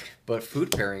 But food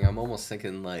pairing, I'm almost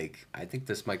thinking like I think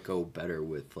this might go better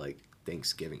with like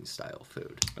Thanksgiving style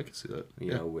food. I can see that.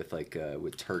 You know, with like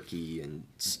with turkey and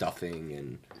stuffing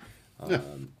and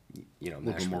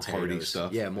mashed more potatoes. hearty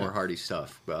stuff. Yeah, more hearty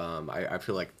stuff. I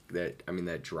feel like that. I mean,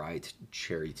 that dry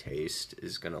cherry taste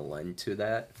is gonna lend to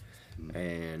that,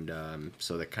 and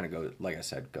so that kind of goes, like I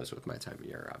said, goes with my time of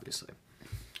year, obviously.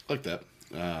 I like that.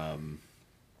 That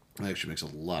actually makes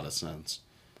a lot of sense.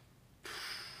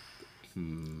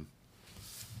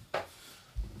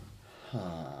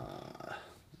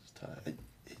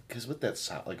 Because with that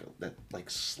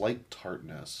that slight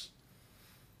tartness,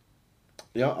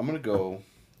 yeah, I'm gonna go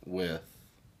with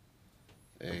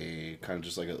a kind of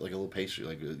just like a little pastry.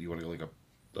 Like you want to go like a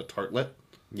tartlet.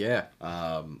 Yeah.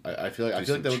 I feel like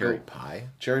that would cherry go pie.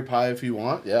 cherry pie if you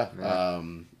want. Yeah. Yeah.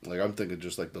 Like I'm thinking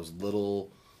just like those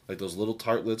little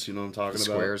tartlets. You know what I'm talking about?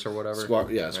 Squares or whatever.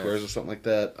 Squares or something like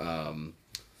that.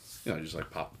 Just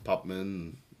like pop them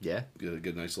in. Yeah.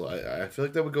 Get a nice little. I feel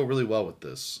like that would go really well with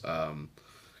this.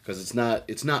 Because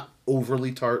it's not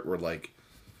overly tart where like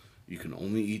you can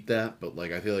only eat that, but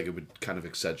like I feel like it would kind of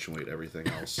accentuate everything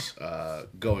else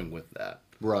going with that.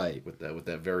 Right. With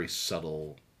that very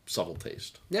subtle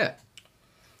taste. Yeah.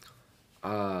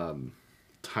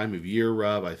 Time of year,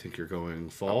 Rob, I think you're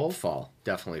going fall. Fall.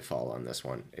 Definitely fall on this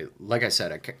one. Like I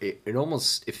said, it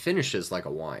almost finishes like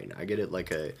a wine. I get it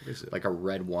like a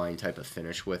red wine type of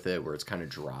finish with it where it's kind of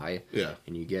dry. Yeah.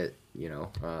 And you get,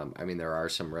 there are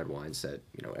some red wines that,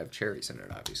 have cherries in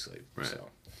it, obviously. Right. So.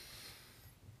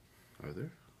 Are there?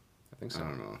 I think so. I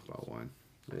don't know about wine.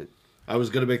 I was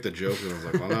going to make the joke, and I was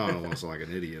like, well, now I don't want to sound like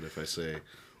an idiot if I say,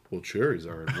 well, cherries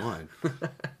are in wine.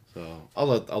 So I'll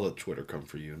let Twitter come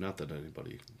for you. Not that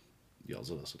anybody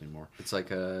yells at us anymore. It's like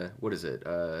what is it?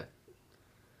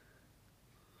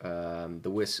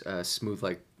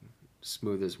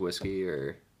 Smooth as whiskey,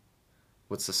 or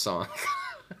what's the song?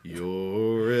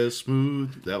 You're as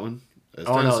smooth. That one.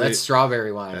 That's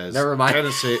strawberry wine. Never mind.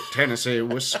 Tennessee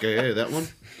whiskey. That one.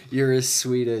 You're as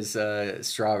sweet as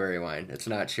strawberry wine. It's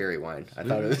not cherry wine. I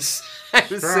thought it was. I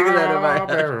was singing that in my head.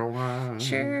 Strawberry wine.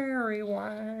 Cherry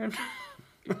wine.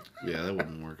 Yeah, that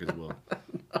wouldn't work as well.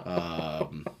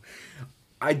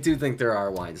 I do think there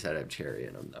are wines that have cherry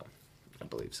in them, though. I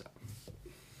believe so.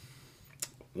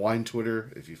 Wine Twitter,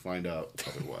 if you find out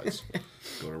otherwise,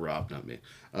 go to Rob, not me.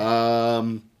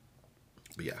 But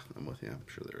yeah, I'm with you. I'm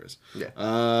sure there is. Yeah.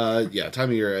 Time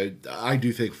of year. I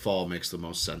do think fall makes the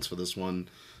most sense for this one.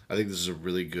 I think this is a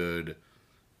really good,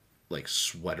 like,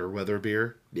 sweater weather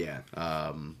beer. Yeah.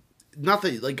 Not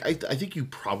that, like, I think you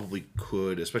probably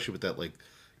could, especially with that, like,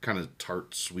 kind of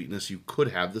tart sweetness, you could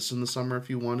have this in the summer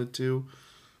if you wanted to.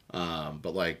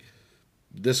 But, like,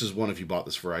 this is one, if you bought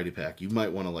this variety pack, you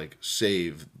might want to, like,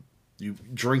 you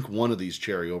drink one of these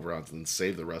cherry Oberons and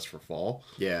save the rest for fall.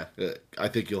 Yeah. I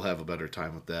think you'll have a better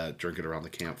time with that. Drink it around the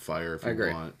campfire if you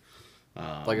want.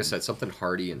 Like I said, something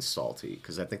hearty and salty,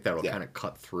 because I think that'll kind of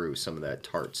cut through some of that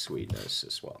tart sweetness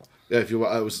as well. Yeah,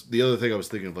 the other thing I was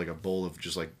thinking of, like, a bowl of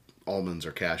just, like, almonds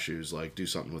or cashews, like, do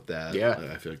something with that. Yeah.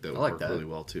 I feel like that would work really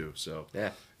well, too. So, yeah,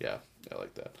 I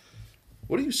like that.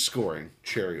 What are you scoring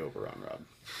cherry Oberon, Rob?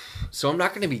 So I'm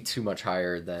not going to be too much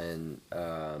higher than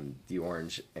the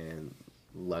orange and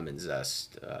lemon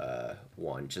zest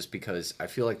one, just because I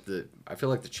feel like the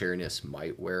cherryness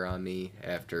might wear on me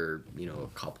after a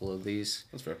couple of these.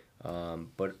 That's fair.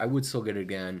 But I would still get it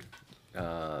again.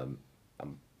 I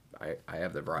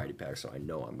have the variety pack, so I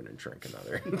know I'm going to drink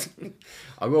another.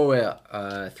 I'll go with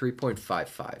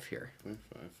 3.55 here.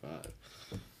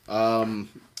 3.55.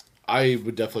 I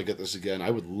would definitely get this again. I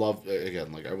would love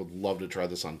to try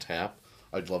this on tap.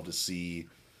 I'd love to see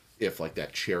if, like,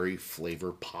 that cherry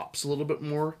flavor pops a little bit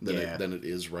more than it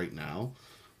is right now.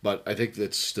 But I think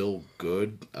that's still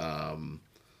good. I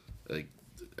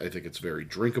think it's very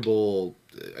drinkable,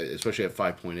 especially at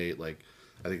 5.8. Like,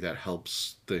 I think that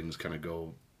helps things kind of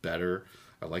go better.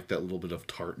 I like that little bit of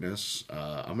tartness.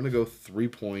 I'm gonna go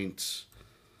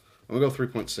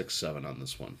 3.67 on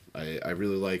this one. I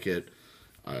really like it.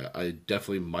 I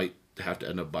definitely might have to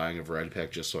end up buying a variety pack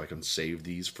just so I can save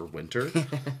these for winter,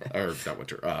 or not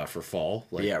winter, for fall.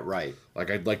 Like, yeah, right.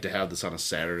 Like, I'd like to have this on a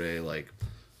Saturday, like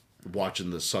watching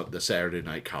the Saturday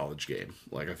night college game.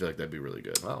 Like, I feel like that'd be really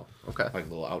good. Oh, okay. Like a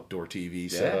little outdoor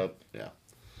TV setup. Yeah.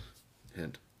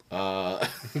 Hint. I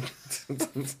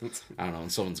don't know, in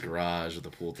someone's garage with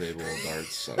a pool table,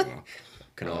 darts. I don't know.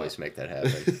 Can always make that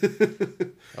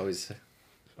happen.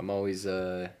 I'm always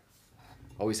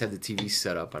had the TV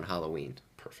set up on Halloween.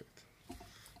 Perfect.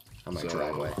 On my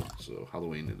driveway. So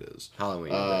Halloween it is.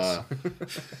 Halloween it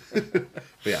is. But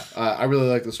yeah, I really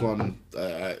like this one.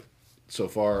 So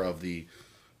far of the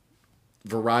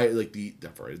variety, like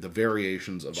the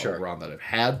variations of Oberon that I've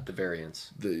had. The variants.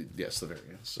 The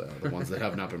variants. The ones that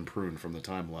have not been pruned from the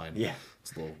timeline. Yeah.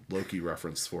 It's a little Loki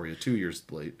reference for you. 2 years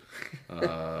late.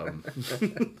 But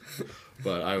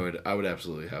I would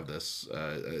absolutely have this.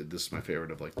 This is my favorite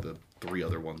of, like, the 3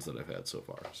 other ones that I've had so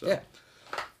far. So, yeah.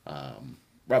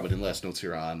 Robin, any last notes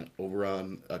here on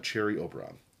Oberon, Cherry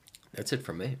Oberon? That's it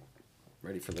from me.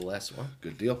 Ready for the last one?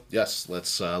 Good deal. Yes,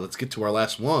 let's get to our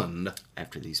last one.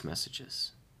 After these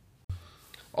messages.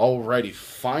 Alrighty,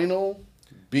 final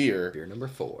beer. Beer number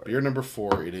 4. Beer number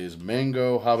 4. It is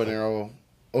Mango Habanero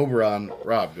Oberon.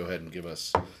 Rob, go ahead and give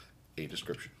us a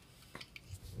description.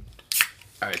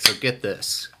 All right, so get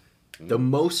this. The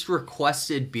most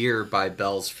requested beer by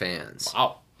Bell's fans.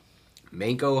 Wow.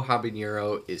 Mango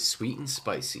Habanero is sweet and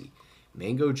spicy.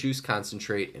 Mango juice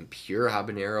concentrate and pure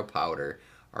habanero powder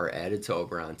are added to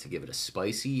Oberon to give it a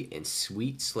spicy and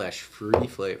sweet/fruity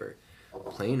flavor,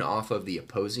 playing off of the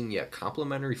opposing yet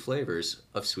complementary flavors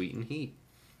of sweet and heat.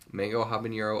 Mango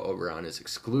Habanero Oberon is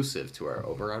exclusive to our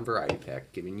Oberon variety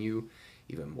pack, giving you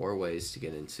even more ways to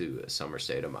get into a summer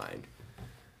state of mind.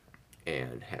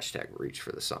 And #reach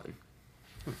for the sun.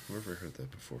 Where have I heard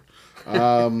that before?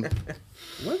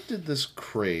 When did this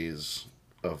craze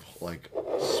of like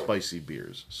spicy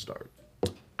beers start?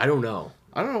 I don't know.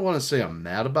 I don't want to say I'm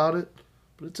mad about it,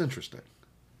 but it's interesting.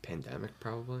 Pandemic,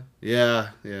 probably?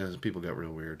 Yeah, people got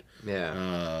real weird.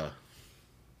 Yeah.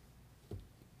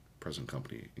 Present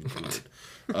company included.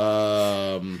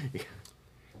 I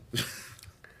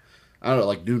don't know,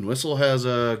 like Noon Whistle has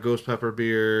a ghost pepper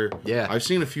beer. Yeah. I've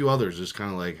seen a few others just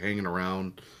kind of like hanging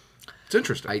around. It's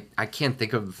interesting. I can't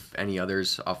think of any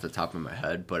others off the top of my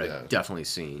head, but Yeah. I've definitely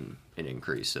seen an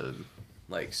increase of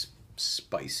like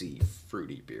spicy,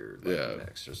 fruity beer. Like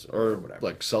extras or whatever.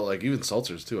 like even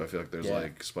seltzers too. I feel like there's Yeah.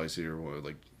 like spicy or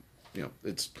like,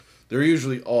 they're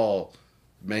usually all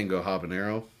mango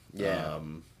habanero. Yeah.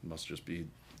 Must just be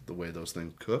the way those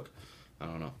things cook. I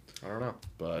don't know.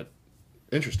 But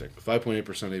interesting.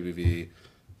 5.8% ABV.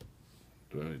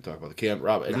 Do we need to talk about the can?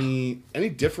 Rob, any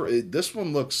different? This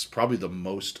one looks probably the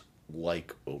most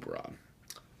like Oberon.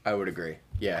 I would agree.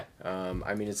 Yeah.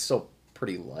 I mean, it's still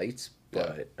pretty light,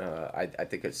 but I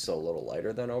think it's still a little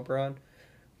lighter than Oberon.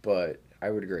 But I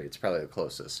would agree. It's probably the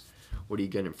closest. What are you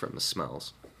getting from the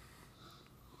smells?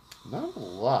 Not a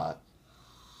lot.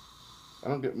 I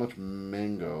don't get much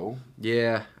mango.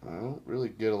 Yeah. I don't really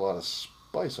get a lot of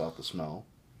spice off the smell.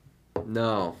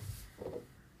 No.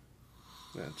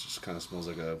 Yeah, it just kind of smells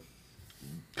like a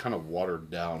kind of watered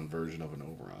down version of an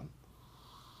Oberon.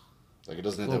 Like it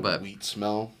doesn't have that wheat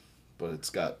smell, but it's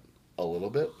got a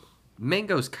little bit.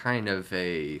 Mango's kind of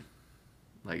a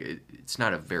it's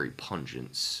not a very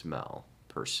pungent smell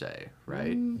per se,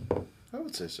 right? I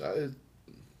would say so.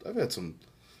 I've had some.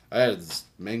 I had this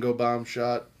mango bomb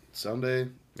shot Sunday.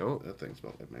 Oh, that thing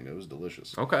smelled like mango. It was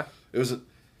delicious. Okay. It was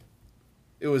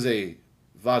a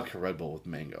vodka Red Bull with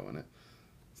mango in it.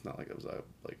 It's not like it was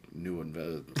like new and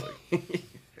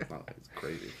it's not like it's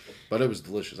crazy, but it was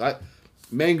delicious.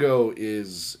 Mango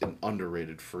is an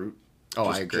underrated fruit. Oh,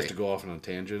 I agree. Just to go off on a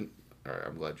tangent. All right,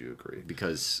 I'm glad you agree.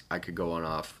 Because I could go on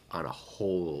a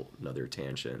whole nother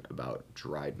tangent about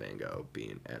dried mango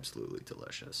being absolutely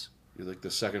delicious. You're like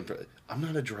the second. I'm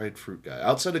not a dried fruit guy.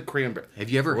 Outside of cranberry. Have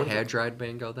you ever had dried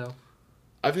mango though?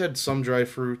 I've had some dried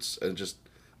fruits and just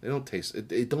they don't taste.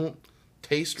 They don't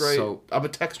taste right. So, I'm a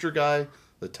texture guy.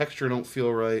 The texture don't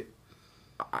feel right.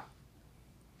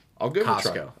 I'll give it a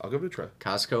try. I'll give it a try.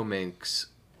 Costco makes.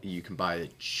 You can buy a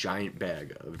giant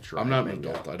bag of dried I'm not mango.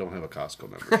 an adult. I don't have a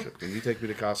Costco membership. Can you take me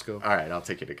to Costco? All right, I'll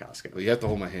take you to Costco. Well, you have to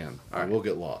hold my hand. All right. We'll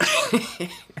get lost.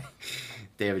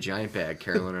 They have a giant bag.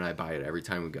 Carolyn and I buy it every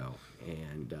time we go.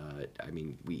 And, I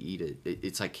mean, we eat it.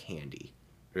 It's like candy.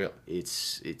 Yeah.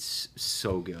 It's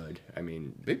so good. I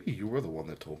mean... Maybe you were the one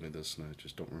that told me this, and I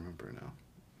just don't remember now.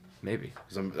 Maybe.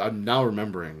 Because I'm now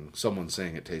remembering someone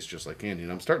saying it tastes just like candy,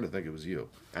 and I'm starting to think it was you.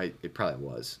 It probably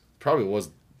was. Probably was.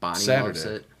 Bonnie Saturday. loves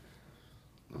it.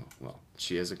 Oh, well.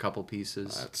 She has a couple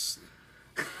pieces.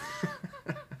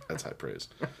 That's high praise.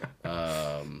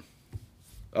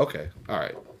 Okay. All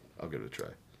right. I'll give it a try.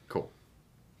 Cool.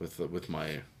 With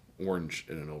my orange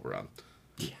in an Oberon.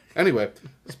 Yeah. Anyway,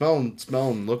 smell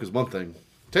and look is one thing.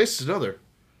 Taste is another.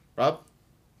 Rob,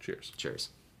 cheers. Cheers.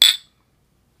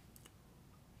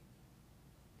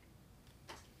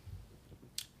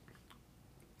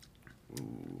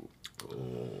 Ooh.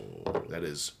 Oh, that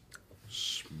is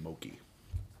smoky.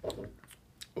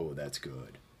 Oh, that's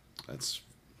good. That's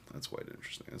quite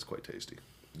interesting. That's quite tasty.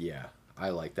 Yeah, I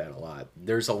like that a lot.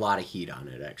 There's a lot of heat on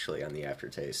it, actually, on the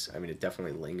aftertaste. I mean, it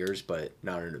definitely lingers, but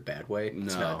not in a bad way. No.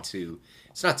 It's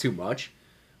not too much,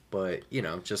 but,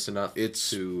 just enough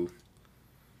It's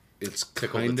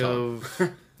kind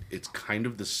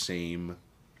of the same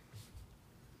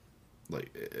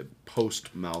like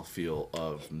post mouthfeel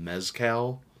of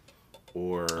mezcal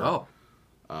or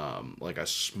like a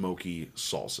smoky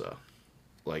salsa.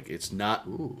 Like it's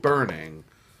not burning,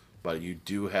 but you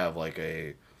do have like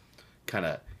a kind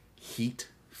of heat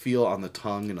feel on the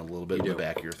tongue and a little bit in the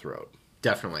back of your throat.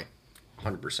 Definitely.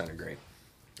 100% agree.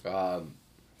 I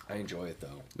enjoy it,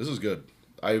 though. This is good.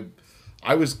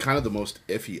 I was kind of the most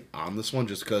iffy on this one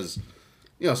just because,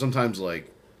 sometimes,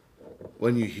 like,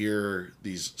 when you hear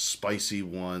these spicy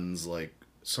ones, like,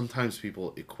 sometimes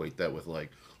people equate that with, like,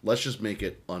 let's just make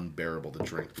it unbearable to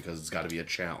drink because it's got to be a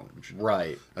challenge.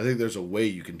 Right. I think there's a way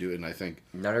you can do it, and I think...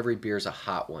 Not every beer is a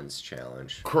hot ones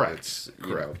challenge. Correct.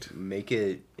 Make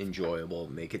it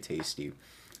enjoyable, make it tasty.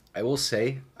 I will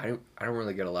say, I don't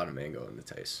really get a lot of mango in the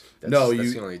taste. That's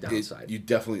the only downside. You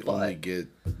definitely only get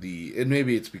and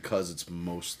maybe it's because it's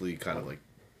mostly kind of like,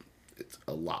 it's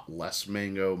a lot less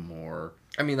mango, more...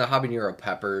 I mean, the habanero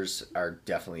peppers are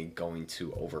definitely going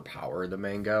to overpower the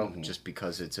mango just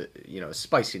because it's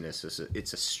spiciness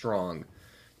it's a strong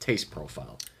taste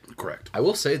profile. Correct. I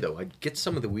will say though, I get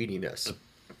some of the weediness.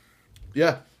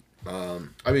 Yeah. I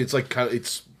mean, it's like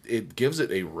it gives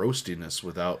it a roastiness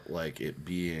without like it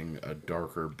being a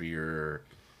darker beer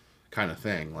kind of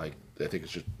thing. Like, I think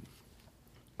it's just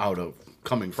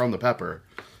coming from the pepper,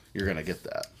 you're gonna get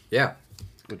that. Yeah.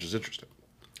 Which is interesting.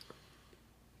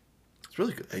 It's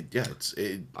really good.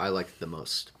 I like it the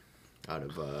most out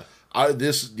of the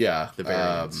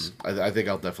variants. I think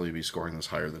I'll definitely be scoring this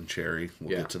higher than cherry.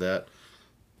 We'll get to that.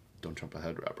 Don't jump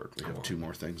ahead, Robert. We have 2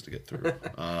 more things to get through.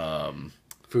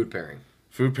 Food pairing.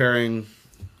 Food pairing.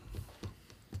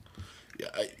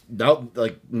 Yeah,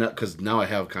 because now I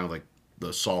have kind of like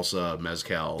the salsa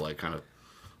mezcal like kind of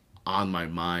on my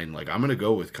mind. Like, I'm gonna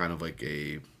go with kind of like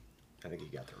a... I think you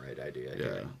got the right idea.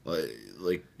 Yeah,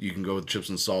 like you can go with chips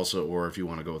and salsa, or if you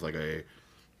want to go with like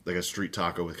a street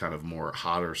taco with kind of more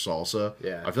hotter salsa.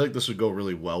 Yeah, I feel like this would go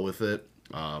really well with it.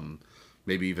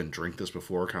 Maybe even drink this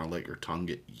before, kind of let your tongue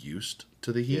get used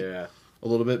to the heat. Yeah, a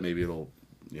little bit. Maybe it'll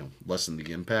lessen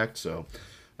the impact. So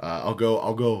I'll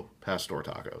go pastor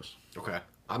tacos. Okay,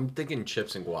 I'm thinking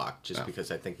chips and guac just because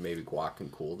I think maybe guac can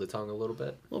cool the tongue a little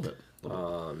bit. A little bit.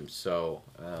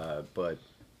 But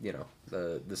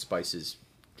the spices,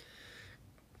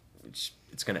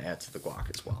 it's going to add to the guac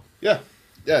as well. Yeah,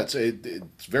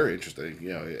 it's very interesting.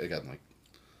 Again, like,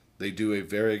 they do a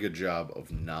very good job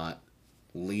of not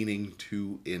leaning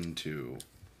too into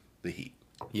the heat.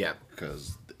 Yeah,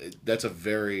 because that's a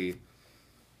very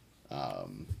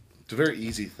it's a very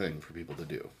easy thing for people to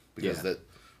do, because that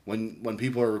when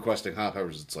people are requesting hot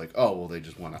peppers, it's like, oh well, they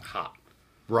just want it hot.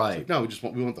 Right. Like, no,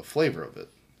 we want the flavor of it.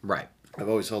 Right. I've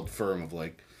always held firm of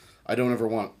like, I don't ever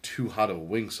want too hot of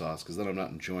wing sauce because then I'm not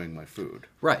enjoying my food.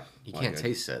 Right. You can't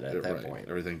taste it at that point.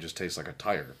 Everything just tastes like a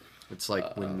tire. It's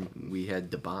like when we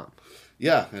had the bomb.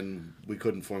 Yeah, and we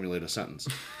couldn't formulate a sentence.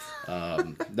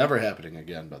 Never happening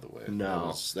again, by the way.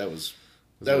 No. That was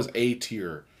A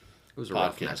tier. It was a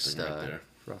rough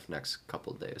next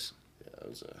couple of days. Yeah, it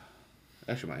was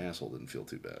actually, my asshole didn't feel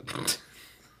too bad.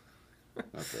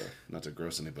 Not to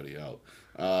gross anybody out.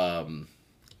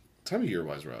 Time of year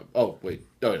wise, Rob. Oh wait.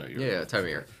 Oh no. Yeah, time of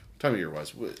year. Time of year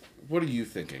wise. What are you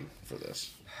thinking for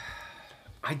this?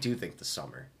 I do think the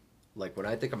summer. Like, when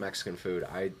I think of Mexican food,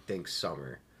 I think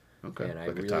summer. Okay. And I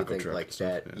really think like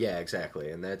that. Yeah,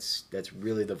 exactly. And that's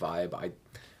really the vibe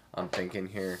I'm thinking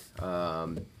here.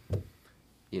 I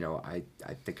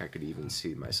think I could even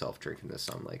see myself drinking this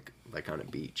on like on a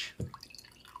beach.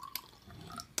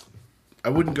 I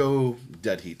wouldn't go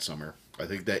dead heat summer. I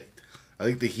think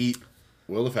the heat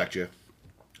will affect you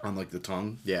on like the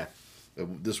tongue. Yeah.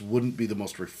 This wouldn't be the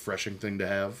most refreshing thing to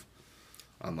have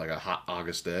on like a hot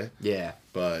August day. Yeah.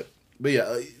 But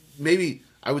yeah, maybe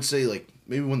I would say like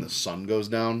maybe when the sun goes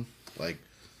down, like,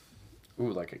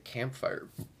 ooh, like a campfire,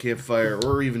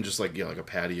 or even just like like a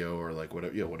patio or like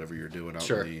whatever you're doing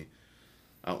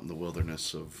out in the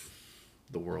wilderness of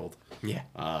the world. Yeah.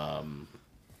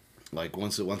 Like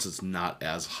once it's not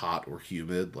as hot or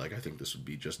humid, like I think this would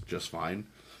be just fine.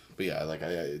 But yeah, like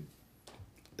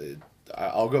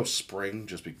I'll go spring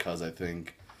just because I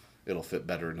think it'll fit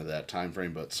better into that time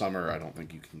frame. But summer, I don't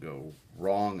think you can go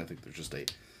wrong. I think there's just a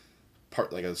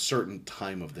certain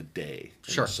time of the day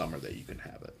in the summer that you can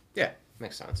have it. Yeah,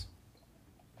 makes sense.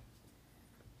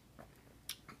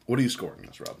 What are you scoring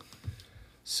this, Rob?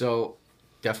 So,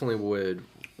 definitely would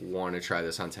want to try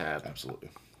this on tap. Absolutely.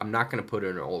 I'm not going to put it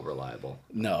in Old Reliable.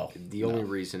 No. The only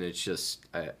reason it's just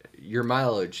your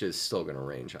mileage is still going to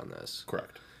range on this.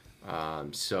 Correct.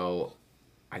 So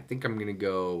I think I'm going to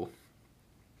go.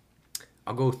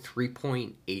 I'll go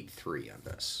 3.83 on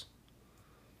this.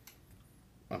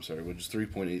 I'm sorry, which is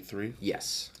 3.83?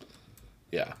 Yes.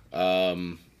 Yeah.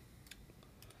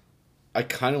 I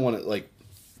kind of want to, like,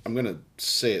 I'm going to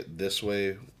say it this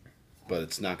way, but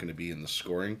it's not going to be in the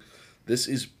scoring. This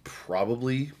is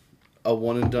probably a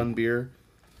one and done beer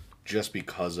just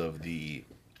because of the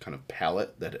kind of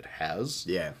palate that it has.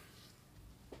 Yeah.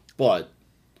 But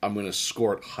I'm going to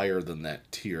score it higher than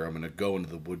that tier. I'm going to go into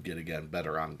the Would Get Again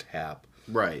Better on Tap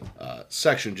Right.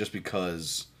 section just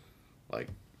because, like,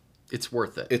 It's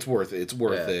worth it. it's worth it. It's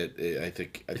worth Yeah. it. I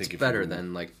think It's if better you,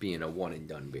 than like being a one and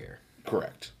done beer.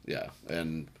 correct. Yeah,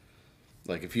 and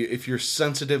like if you're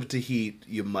sensitive to heat,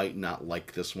 you might not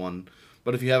like this one.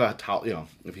 But if you have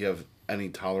if you have any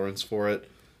tolerance for it,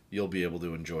 you'll be able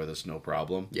to enjoy this no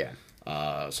problem. Yeah.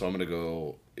 So I'm gonna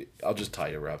go. I'll just tie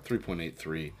you, Rob.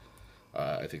 3.83.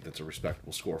 I think that's a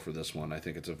respectable score for this one. I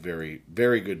think it's a very,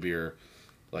 very good beer.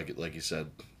 Like you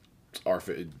said,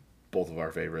 it's both of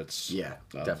our favorites. Yeah,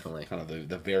 definitely. Kind of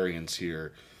the variants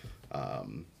here.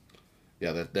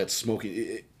 That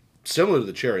smoky, similar to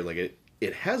the cherry. Like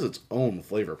it has its own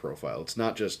flavor profile. It's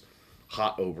not just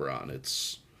hot Oberon.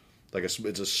 It's like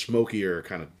it's a smokier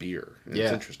kind of beer. And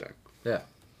It's interesting. Yeah.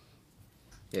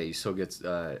 Yeah, you still get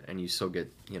the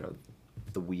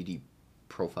weedy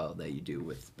profile that you do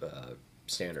with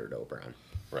standard Oberon.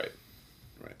 Right.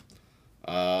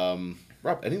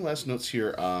 Rob, any last notes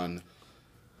here on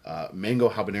Mango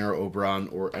Habanero Oberon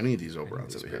or any of these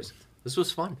Oberons that we have? This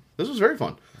was fun. This was very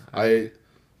fun.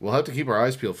 We'll have to keep our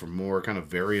eyes peeled for more kind of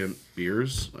variant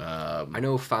beers. I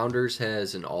know Founders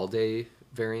has an all-day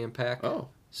variant pack. Oh,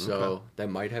 so okay. that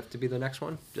might have to be the next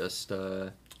one. Just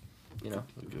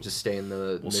just stay in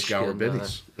the scour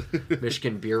Benny's.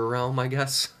 Michigan beer realm, I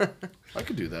guess. I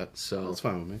could do that. So that's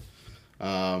fine with me.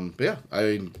 But yeah, I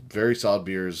mean, very solid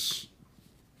beers.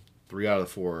 3 out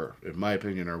of 4, in my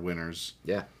opinion, are winners.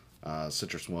 Yeah.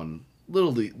 Citrus one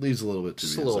leaves a little bit to be desired.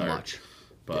 Just a little much.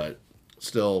 But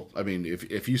still, I mean,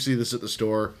 if you see this at the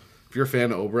store, if you're a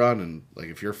fan of Oberon and like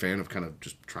if you're a fan of kind of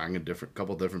just trying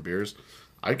couple different beers,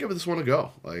 I'd give this one a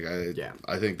go. Like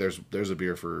I think there's a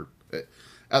beer for,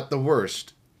 at the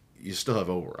worst, you still have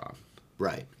Oberon.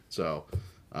 Right. So,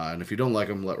 and if you don't like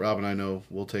them, let Rob and I know.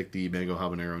 We'll take the mango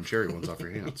habanero and cherry ones off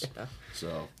your hands. Yeah.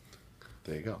 So,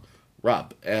 there you go.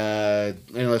 Rob,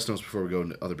 any last notes before we go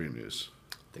into other beer news?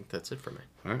 I think that's it for me.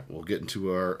 All right, we'll get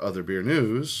into our other beer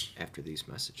news after these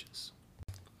messages.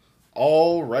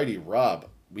 Alrighty, Rob,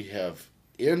 we have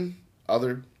in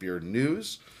other beer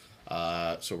news.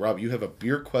 So, Rob, you have a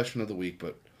beer question of the week,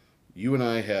 but you and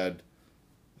I have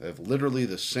literally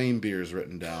the same beers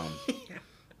written down.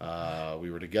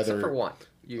 We were together. Except for one.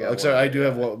 I do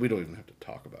have one. We don't even have to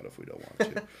talk about it if we don't want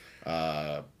to.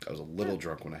 I was a little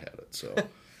drunk when I had it, so.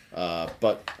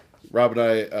 But Rob and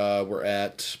I were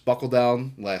at Buckle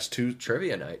Down last Tuesday.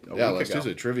 Trivia night. Last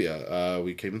Tuesday, trivia.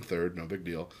 We came in third, no big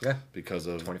deal. Yeah. Because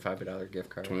of $25 gift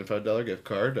card. $25 gift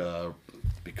card.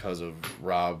 Because of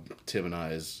Rob, Tim, and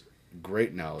I's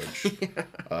great knowledge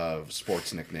of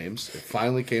sports nicknames. It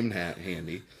finally came in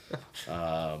handy.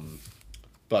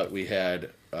 But we had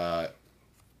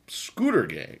Scooter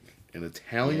Gang, an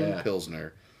Italian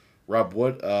Pilsner. Rob,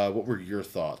 what were your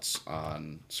thoughts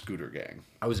on Scooter Gang?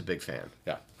 I was a big fan.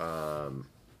 Yeah.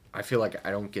 I feel like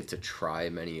I don't get to try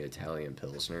many Italian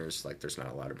Pilsners. Like, there's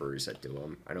not a lot of breweries that do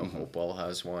them. I know Hopewell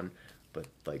has one, but,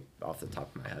 like, off the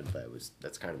top of my head,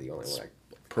 that's kind of the only one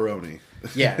Peroni.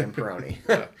 Yeah, and Peroni.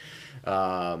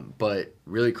 But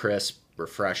really crisp,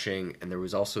 refreshing, and there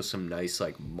was also some nice,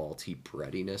 like, malty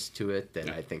breadiness to it that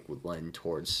I think would lend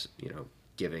towards,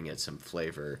 giving it some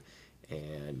flavor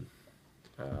and,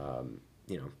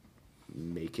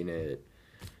 making it,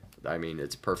 I mean,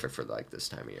 it's perfect for, like, this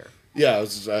time of year. Yeah,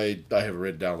 I have it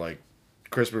written down, like,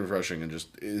 crisp and refreshing, and just,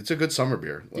 it's a good summer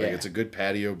beer. Like, it's a good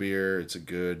patio beer. It's a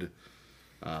good,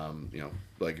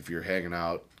 like, if you're hanging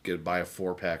out, buy a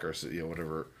 4-pack or,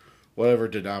 whatever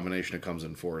denomination it comes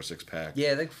in, 4 or 6-pack.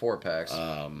 Yeah, I think 4-packs.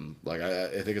 Like,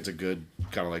 I think it's a good,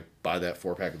 kind of like, buy that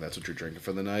 4-pack and that's what you're drinking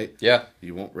for the night. Yeah.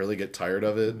 You won't really get tired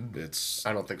of it. It's...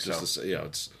 I don't think so.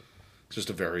 It's just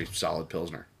a very solid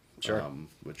Pilsner. Sure.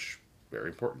 Which, very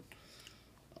important.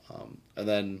 And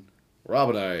then, Rob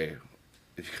and I,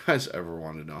 if you guys ever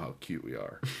want to know how cute we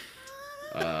are,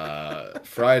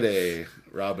 Friday,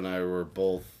 Rob and I were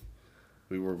both,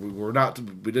 we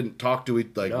didn't talk to each,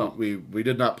 like, No. we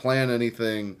did not plan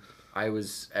anything. I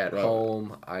was at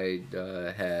home. I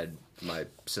had my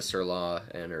sister-in-law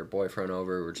and her boyfriend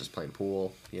over. We were just playing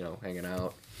pool, hanging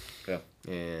out. Yeah.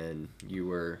 And you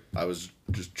were... I was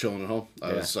just chilling at home.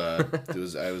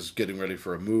 I was getting ready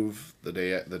for a move the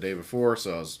day before,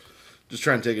 so I was just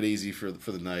trying to take it easy for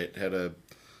the night. And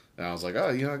I was like,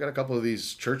 I got a couple of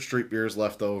these Church Street beers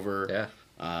left over. Yeah.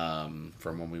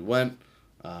 From when we went.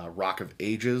 Rock of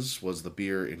Ages was the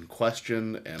beer in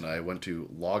question, and I went to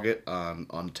log it on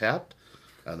Untapped.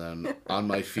 And then on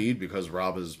my feed, because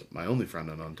Rob is my only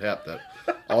friend on Untapped that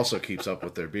also keeps up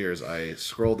with their beers, I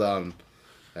scroll down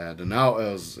And now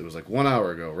it was like 1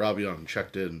 hour ago. Rob Young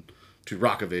checked in to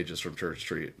Rock of Ages from Church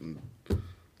Street, and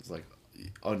it's like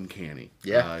uncanny.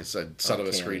 Yeah, I sent him a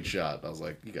screenshot. I was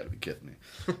like, "You got to be kidding me."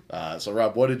 So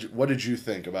Rob, what did you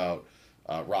think about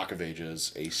Rock of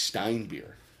Ages, a Stein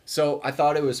beer? So I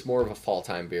thought it was more of a fall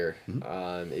time beer.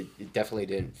 It definitely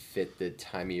didn't fit the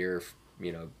time of year,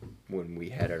 when we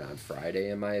had it on Friday,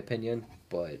 in my opinion.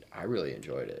 But I really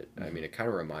enjoyed it. I mean, it kind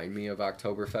of reminded me of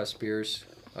Oktoberfest beers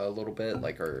a little bit,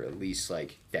 or at least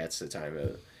that's the time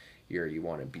of year you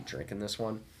want to be drinking this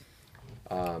one.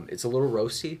 It's a little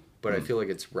roasty, but I feel like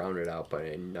it's rounded out by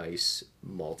a nice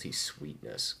malty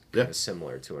sweetness, kind of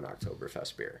similar to an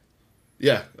Oktoberfest beer.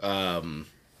 Yeah,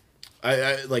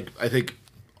 I think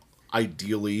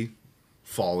ideally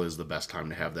fall is the best time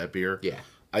to have that beer. Yeah,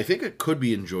 I think it could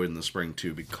be enjoyed in the spring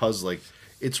too, because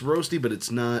it's roasty, but it's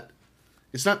not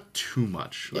too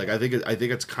much. Yeah. I think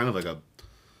it's kind of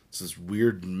it's this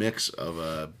weird mix of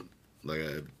a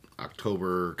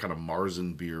October kind of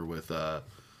Marzen beer with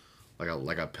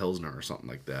like a Pilsner or something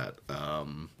like that.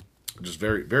 Just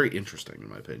very, very interesting in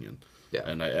my opinion. Yeah.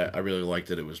 And I really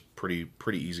liked it. It was pretty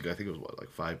easy. I think it was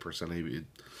 5% ABV.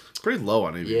 It's pretty low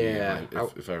on ABV, Yeah.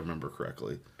 if I remember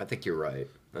correctly. I think you're right.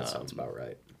 That sounds about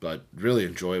right. But really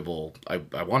enjoyable. I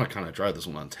want to kind of try this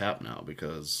one on tap now,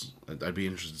 because I'd be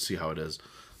interested to see how it is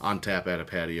on tap at a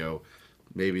patio.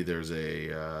 Maybe there's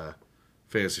a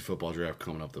fantasy football draft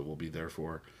coming up that we'll be there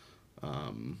for.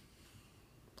 Ours.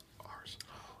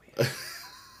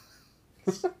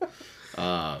 Oh,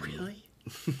 yeah. Really?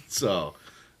 So,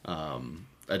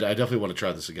 I definitely want to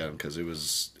try this again, because it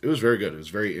was very good. It was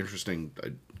very interesting.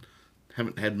 I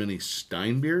haven't had many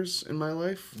Stein beers in my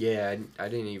life. Yeah, I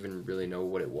didn't even really know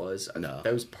what it was. No.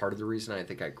 That was part of the reason I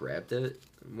think I grabbed it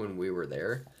when we were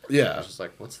there. Yeah. I was just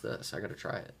like, what's this? I got to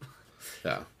try it.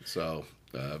 Yeah. So,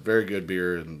 very good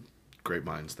beer, and great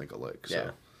minds think alike. So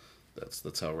Yeah. that's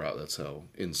how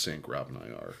in sync Rob and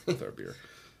I are with our beer.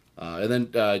 And then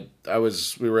Rob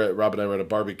and I were at a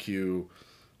barbecue.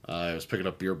 I was picking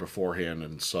up beer beforehand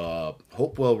and saw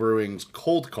Hopewell Brewing's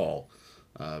Cold Call.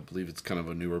 I believe it's kind of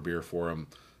a newer beer for them.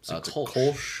 It's a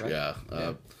Kolsch, right? Yeah.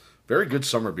 Very good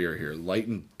summer beer here. Light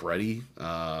and bready.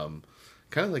 Kind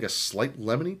of like a slight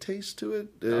lemony taste to it,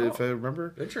 if I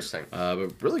remember. Interesting.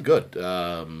 But really good.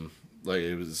 It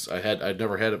was. I'd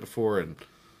never had it before, and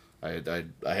I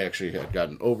actually had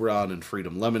gotten Oberon and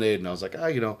Freedom Lemonade, and I was like,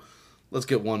 let's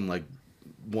get one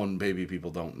baby people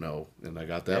don't know, and I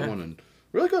got that one, and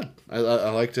really good. I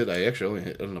liked it. I actually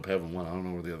only ended up having one. I don't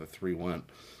know where the other three went.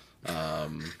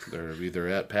 They're either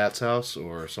at Pat's house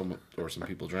or some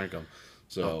people drank them.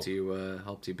 So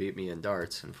helped you beat me in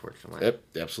darts, unfortunately. Yep,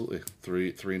 absolutely.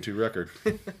 3-2 record.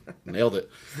 Nailed it.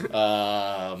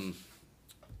 So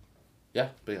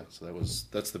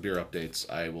that's the beer updates.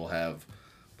 I will have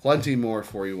plenty more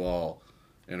for you all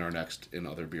in our next in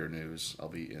other beer news. I'll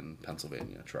be in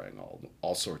Pennsylvania trying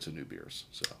all sorts of new beers.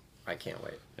 So I can't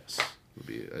wait. Yes.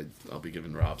 I'll be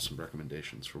giving Rob some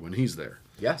recommendations for when he's there.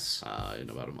 Yes. In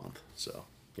about a month. So.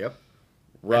 Yep.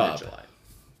 Rob, July.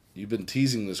 You've been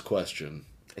teasing this question.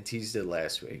 I teased it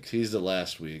last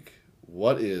week.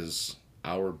 What is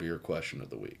our beer question of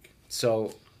the week?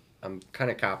 So, I'm kind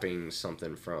of copying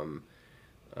something from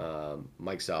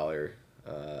Mike Zoller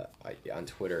on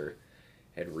Twitter.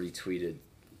 Had retweeted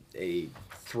a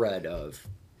thread of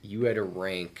you had to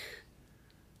rank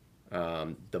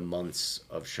the months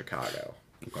of Chicago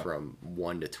from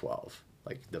 1 to 12.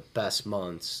 Like the best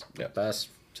months, the best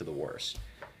to the worst.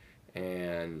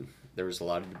 And there was a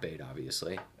lot of debate,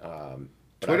 obviously.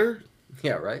 Twitter?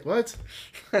 Yeah, right? What?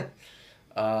 But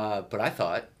I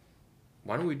thought,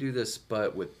 why don't we do this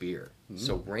but with beer? Mm-hmm.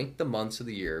 So rank the months of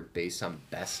the year based on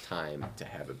best time to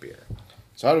have a beer.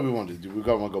 So how do we want to do? We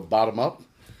want to go bottom up?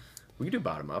 We can do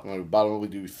bottom up. We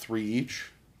do 3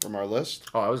 each from our list.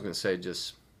 Oh, I was going to say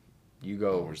just you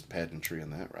go. Oh, where's the pageantry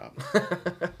in that, Rob?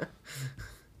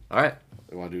 All right.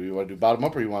 You want to do bottom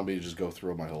up, or you want me to just go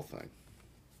through my whole thing?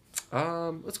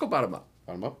 Let's go bottom up.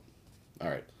 Bottom up? All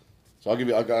right. So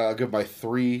I'll give my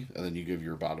 3, and then you give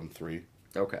your bottom 3.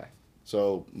 Okay.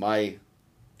 So my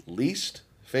least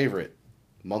favorite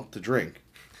month to drink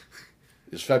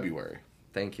is February.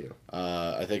 Thank you.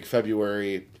 I think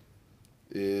February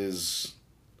is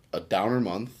a downer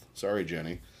month. Sorry,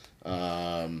 Jenny.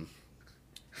 Because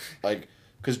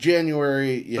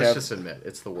January, Let's just admit,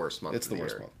 it's the worst month. It's the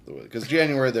worst month. Because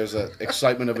January, there's an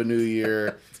excitement of a new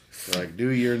year. Like, new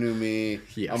year, new me.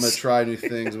 Yes. I'm going to try new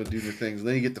things. I'm going to do new things. And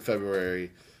then you get to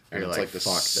February, and it's like fuck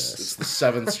this. It's the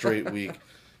 7th straight week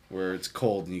where it's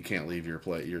cold and you can't leave your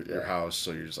house.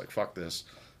 So you're just like, fuck this.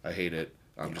 I hate it.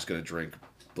 I'm just going to drink,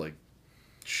 like,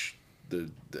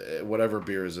 whatever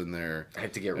beer is in there. I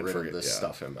have to get rid of this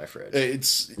stuff in my fridge.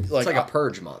 It's like a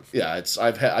purge month. Yeah,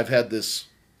 I've had this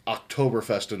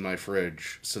Oktoberfest in my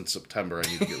fridge since September. I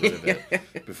need to get rid of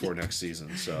it before next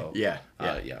season. So yeah.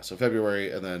 So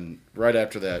February, and then right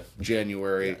after that,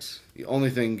 January. Yes. The only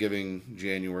thing giving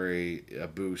January a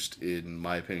boost, in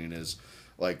my opinion, is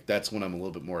like that's when I'm a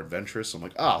little bit more adventurous. I'm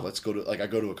like, let's go to I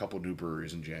go to a couple new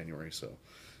breweries in January, so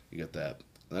you get that.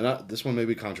 And this one may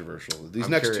be controversial.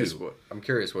 I'm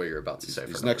curious what you're about to say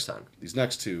for next time. These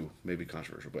next two may be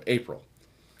controversial, but April.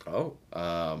 Oh.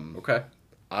 Okay.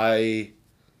 I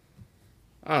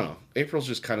don't know. April's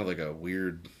just kind of like a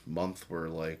weird month where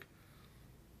like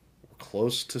we're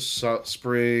close to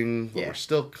spring, but we're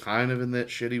still kind of in that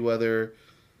shitty weather.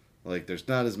 Like there's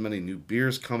not as many new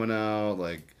beers coming out.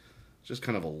 Like it's just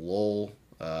kind of a lull.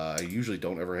 I usually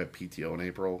don't ever have PTO in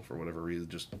April for whatever reason.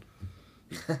 Just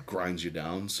grinds you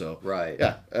down. So right.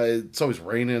 Yeah, it's always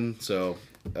raining. So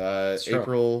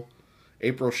April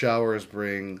showers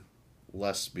bring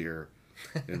less beer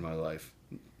in my life.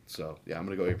 So yeah, I'm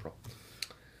gonna go April.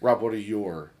 Rob, what are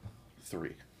your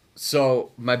three?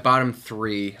 So my bottom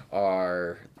three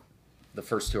are, the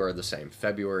first two are the same,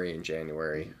 February and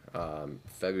January.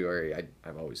 February,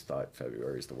 I've always thought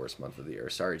February is the worst month of the year.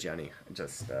 Sorry, Jenny.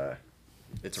 Just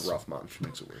it's a rough month.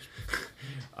 Makes it worse.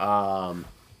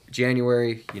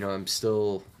 January, I'm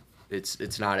still,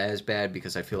 it's not as bad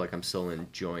because I feel like I'm still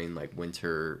enjoying like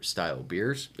winter style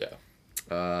beers. Yeah.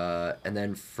 And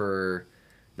then for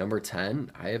number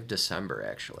 10, I have December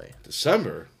actually.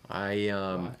 December?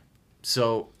 Why?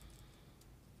 So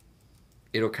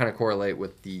it'll kind of correlate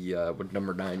with the with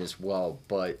number 9 as well,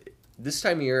 but this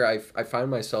time of year I find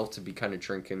myself to be kind of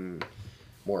drinking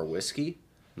more whiskey.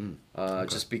 Okay.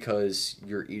 Just because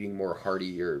you're eating more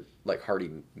hearty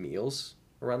meals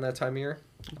around that time of year.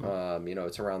 Okay.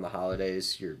 It's around the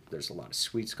holidays. There's a lot of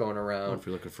sweets going around. Well, if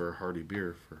you're looking for hearty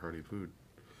beer, for hearty food.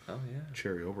 Oh, yeah.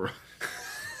 Cherry Oberon.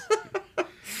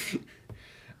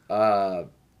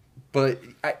 But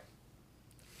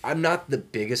I'm not the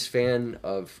biggest fan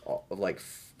of like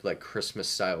Christmas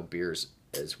style beers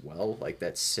as well. Like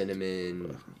that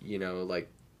cinnamon,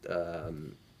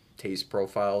 taste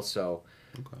profile. So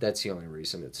that's the only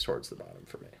reason it's towards the bottom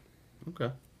for me.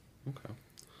 Okay.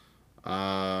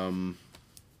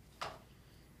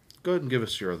 Go ahead and give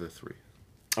us your other three.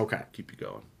 Okay. Keep you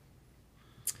going.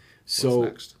 So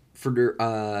what's next?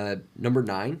 For number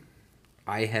 9,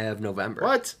 I have November.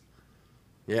 What?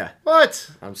 Yeah.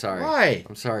 What? I'm sorry. Why?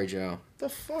 I'm sorry, Joe. The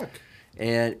fuck?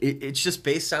 And it's just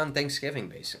based on Thanksgiving,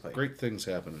 basically. Great things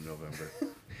happen in November.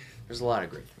 There's a lot of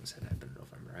great things that happen in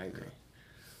November. I agree.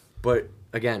 But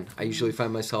again, I usually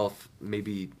find myself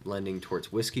maybe lending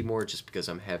towards whiskey more just because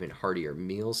I'm having heartier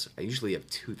meals. I usually have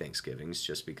 2 Thanksgivings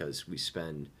just because we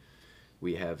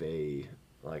have a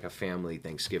family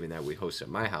Thanksgiving that we host at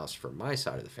my house for my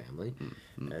side of the family.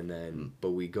 Mm-hmm. And then,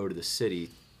 but we go to the city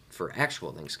for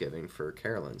actual Thanksgiving for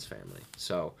Carolyn's family.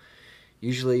 So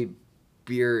usually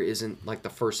beer isn't like the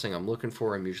first thing I'm looking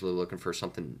for. I'm usually looking for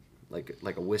something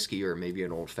like a whiskey or maybe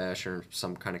an old fashioned or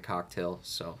some kind of cocktail.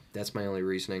 So that's my only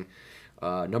reasoning.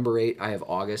 Number 8, I have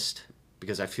August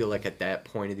because I feel like at that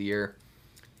point of the year,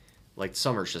 like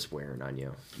summer's just wearing on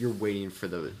you. You're waiting for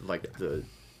the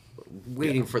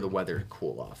weather to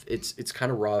cool off. It's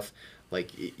kind of rough.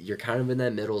 Like you're kind of in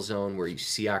that middle zone where you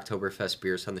see Oktoberfest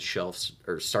beers on the shelves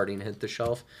or starting to hit the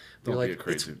shelf. You're like,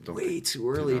 it's way too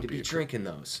early to be drinking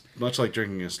those. Much like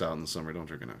drinking a stout in the summer, don't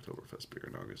drink an Oktoberfest beer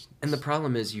in August. And the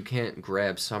problem is you can't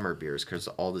grab summer beers because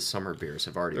all the summer beers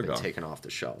have already been taken off the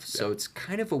shelf. Yeah. So it's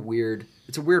kind of a weird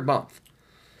month.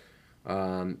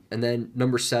 And then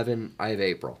number 7, I have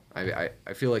April. I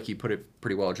feel like you put it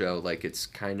pretty well, Joe. Like it's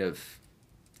kind of,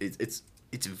 it's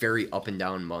a very up and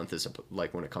down month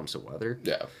like when it comes to weather.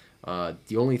 Yeah.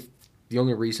 The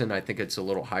only reason I think it's a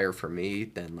little higher for me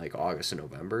than like August and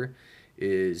November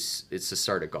is it's the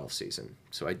start of golf season.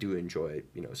 So I do enjoy,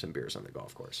 some beers on the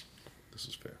golf course. This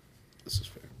is fair.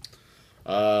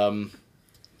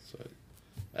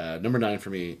 Number 9 for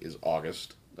me is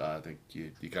August. I think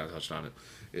you kind of touched on it.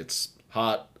 It's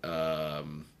hot.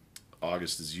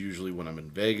 August is usually when I'm in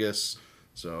Vegas.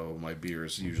 So my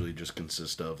beers usually just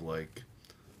consist of like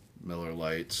Miller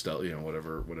Lite,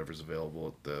 whatever's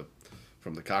available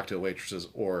from the cocktail waitresses,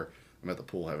 or I'm at the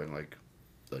pool having like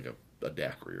a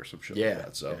daiquiri or some shit like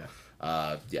that. So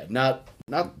not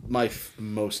my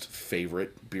most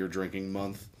favorite beer drinking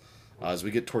month. As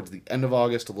we get towards the end of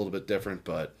August, a little bit different,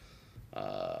 but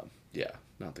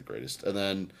not the greatest. And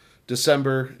then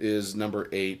December is number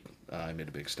 8. I made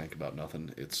a big stink about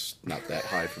nothing. It's not that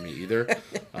high for me either.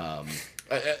 I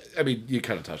mean, you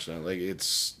kind of touched on it. Like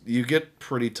you get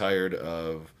pretty tired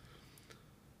of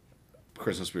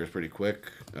Christmas beers pretty quick.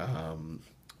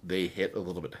 They hit a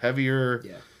little bit heavier.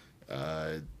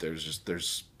 Yeah.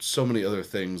 There's so many other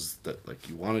things that like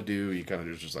you want to do. You kind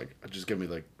of just like just give me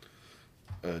like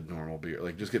a normal beer.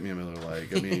 Like just get me a Miller Lite.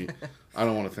 Give me. I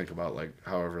don't want to think about like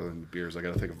however many beers. I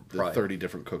got to think of the 30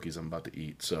 different cookies I'm about to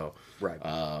eat. So Right.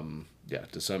 Yeah,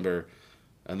 December,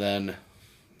 and then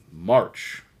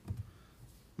March.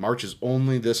 March is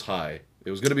only this high.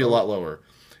 It was going to be a lot lower.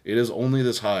 It is only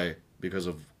this high because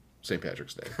of St.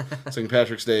 Patrick's Day. St.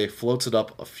 Patrick's Day floats it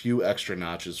up a few extra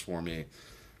notches for me.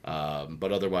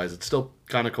 But otherwise, it's still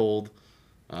kind of cold.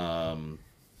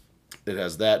 It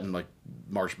has that and like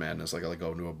March Madness. Like I like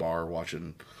going to a bar,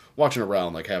 watching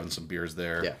around, like having some beers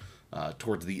there. Yeah.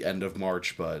 Towards the end of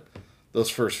March, but those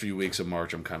first few weeks of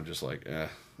March, I'm kind of just like, I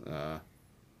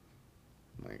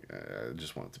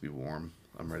just want it to be warm.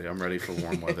 I'm ready for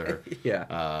warm weather.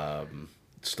 Yeah.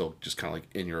 Still just kind of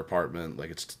like in your apartment, like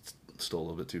it's still a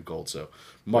little bit too cold. So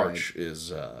March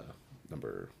is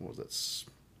number, what was that?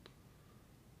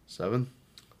 7?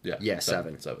 Yeah. Yeah,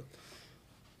 7. You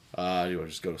want to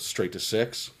just go straight to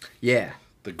 6? Yeah.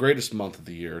 The greatest month of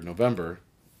the year, November.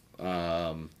 2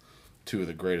 of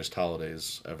the greatest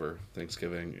holidays ever,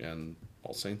 Thanksgiving and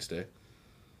All Saints Day.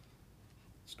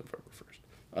 It's November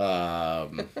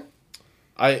 1st.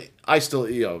 I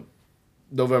still,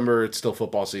 November, it's still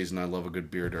football season. I love a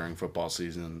good beer during football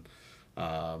season,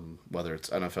 whether it's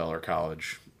NFL or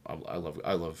college. I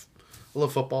love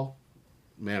football.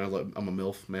 Man, I'm a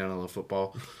MILF. Man, I love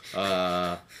football.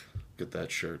 Get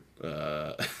that shirt.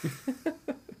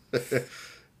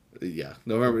 Yeah,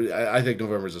 November. I think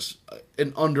November is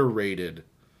an underrated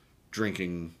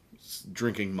drinking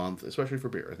month, especially for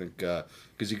beer. I think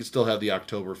because you can still have the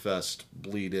Oktoberfest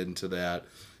bleed into that.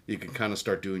 You can kind of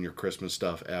start doing your Christmas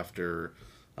stuff after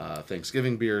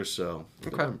Thanksgiving beers. So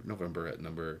November at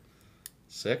number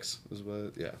 6 is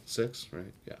what? Yeah, 6,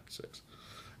 right? Yeah, 6.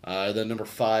 Then number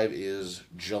 5 is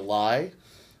July.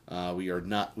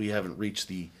 We haven't reached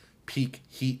the peak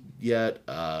heat yet,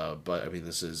 but I mean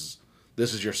this is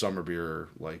your summer beer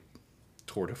like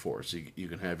tour de force. You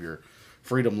can have your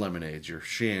Freedom Lemonades, your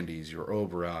Shandies, your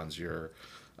Oberons, your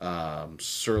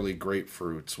Surly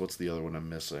Grapefruits. What's the other one I'm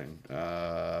missing?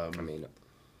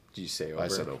 Did you say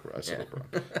Oberon? I said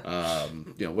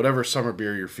Oberon. Whatever summer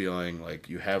beer you're feeling, like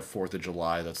you have 4th of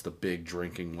July. That's the big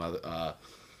drinking month.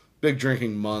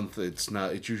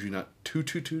 It's usually not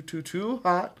too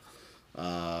hot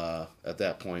at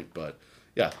that point, but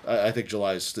yeah, I think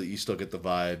July is you still get the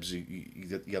vibes.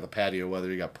 You got the patio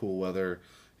weather, you got pool weather.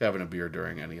 Having a beer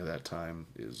during any of that time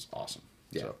is awesome.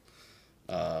 Yeah.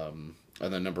 So,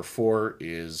 and then number 4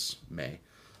 is May.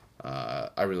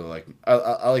 I really like.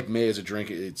 I like May as a drink.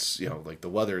 It's like the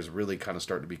weather is really kind of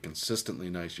starting to be consistently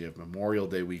nice. You have Memorial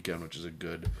Day weekend, which is a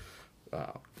good.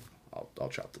 I'll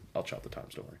chop the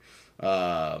times. Don't worry.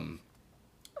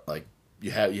 Like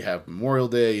you have Memorial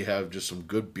Day. You have just some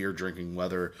good beer drinking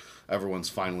weather. Everyone's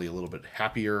finally a little bit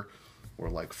happier. We're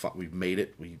like we've made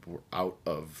it. We're out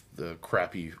of the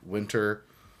crappy winter.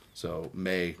 So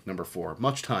May number 4.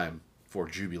 Much time for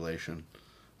jubilation.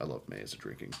 I love May as a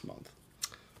drinking month.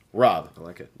 Rob, I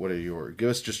like it. What are give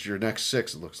us just your next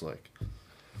 6, it looks like.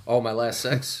 Oh, my last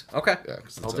 6? Okay. Yeah,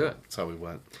 I'll do it. That's how we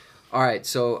went. All right,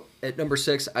 so at number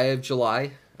 6, I have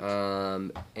July,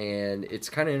 and it's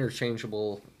kind of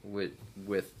interchangeable with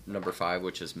number 5,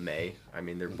 which is May. I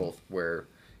mean, they're both where,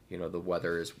 the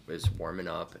weather is warming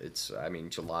up.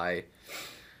 July, I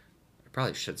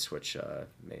probably should switch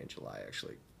May and July,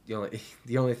 actually. The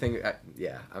only thing,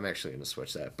 I'm actually going to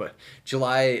switch that. But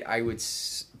July, I would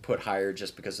put higher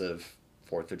just because of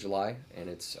 4th of July, and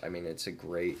it's a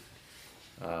great.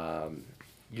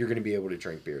 You're going to be able to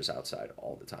drink beers outside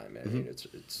all the time. I mean, it's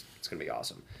going to be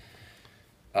awesome.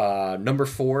 Number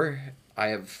 4, I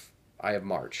have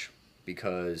March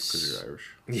because you're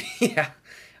Irish. Yeah,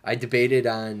 I debated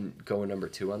on going number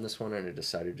 2 on this one, and I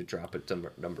decided to drop it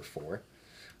to number 4.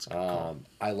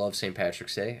 I love St.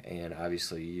 Patrick's Day, and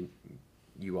obviously,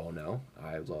 you all know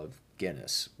I love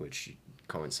Guinness, which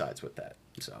coincides with that.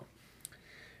 So,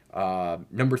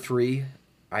 number 3,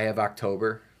 I have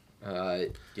October.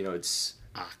 It's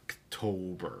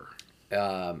October.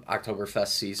 Oktoberfest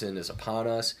season is upon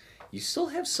us. You still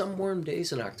have some warm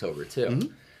days in October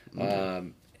too,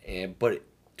 but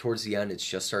towards the end, it's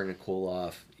just starting to cool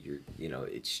off.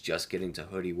 It's just getting to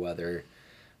hoodie weather.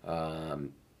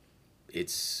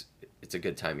 It's a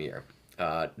good time of year.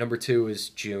 Number 2 is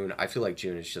June. I feel like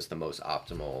June is just the most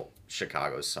optimal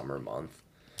Chicago summer month.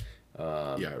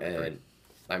 And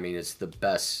I mean, it's the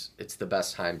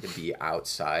best time to be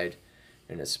outside,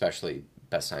 and especially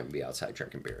best time to be outside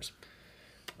drinking beers.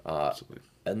 Absolutely.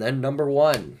 And then number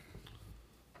 1,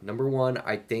 Number one,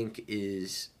 I think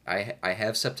is I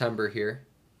have September here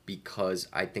because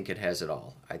I think it has it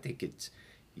all. I think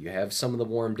you have some of the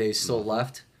warm days still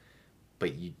left,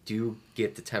 but you do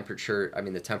get the temperature. I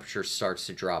mean, the temperature starts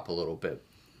to drop a little bit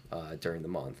during the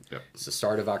month. Yep. It's the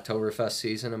start of Oktoberfest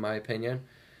season, in my opinion.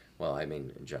 Well, I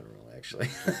mean, in general, actually.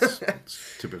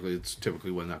 it's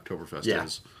typically when Oktoberfest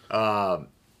is.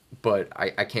 But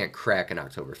I can't crack an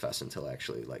Oktoberfest until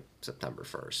actually like September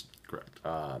 1st. Correct.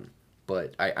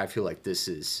 But I feel like this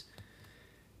is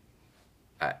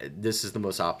the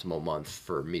most optimal month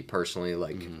for me personally.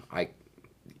 Like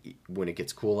when it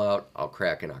gets cool out, I'll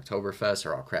crack an Oktoberfest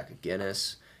or I'll crack a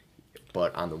Guinness.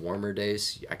 But on the warmer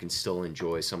days, I can still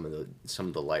enjoy some of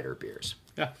the lighter beers.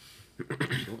 Yeah,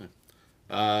 absolutely.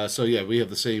 So yeah, we have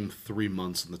the same 3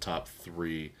 months in the top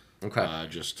 3. Okay.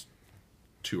 Just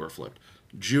 2 are flipped.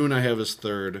 June I have as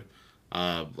 3rd.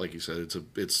 Like you said,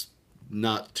 it's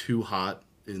not too hot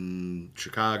in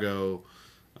Chicago.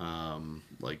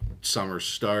 Like summer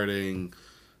starting.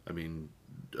 I mean,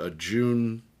 a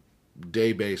June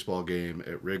day baseball game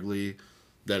at Wrigley,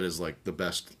 that is like the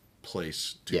best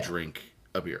place to drink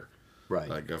a beer. Right.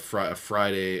 Like a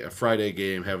Friday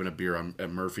game, having a beer at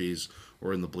Murphy's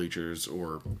or in the bleachers,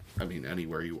 or I mean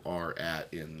anywhere you are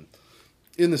at in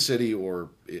the city or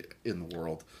in the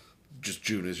world. Just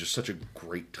June is just such a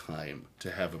great time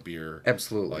to have a beer.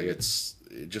 Absolutely. Like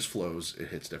it just flows. It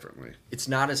hits differently. It's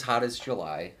not as hot as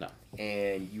July. No.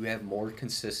 And you have more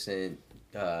consistent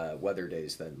weather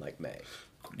days than like May.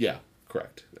 Yeah,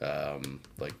 correct.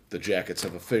 Like the jackets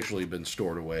have officially been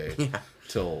stored away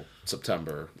till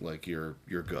September. Like you're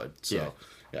good. So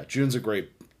yeah, June's a great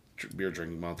beer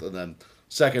drinking month. And then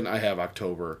second, I have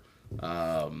October.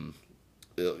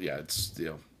 It's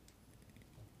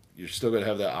you're still gonna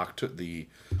have the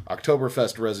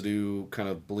Oktoberfest residue kind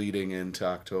of bleeding into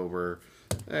October.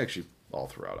 Actually, all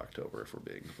throughout October, if we're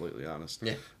being completely honest.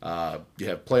 Yeah. You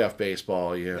have playoff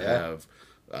baseball. You have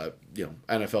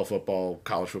NFL football,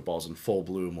 college football's in full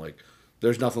bloom. Like,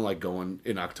 there's nothing like going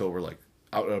in October, like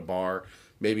out at a bar.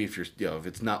 Maybe if if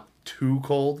it's not too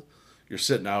cold, you're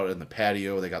sitting out in the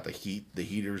patio. They got the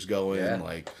heaters going. Yeah.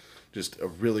 Like, just a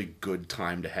really good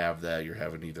time to have that. You're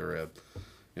having either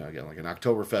again, like an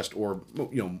Oktoberfest or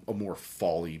a more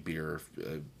fall-y beer.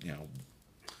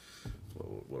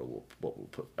 What we'll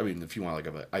put. I mean, if you want like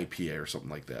an IPA or something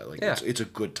like that, like it's a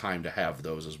good time to have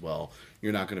those as well.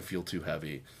 You're not going to feel too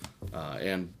heavy,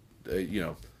 and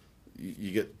you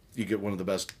get one of the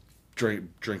best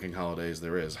drinking holidays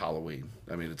there is, Halloween.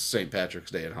 I mean, it's St.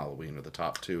 Patrick's Day and Halloween are the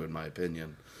top 2 in my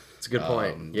opinion. It's a good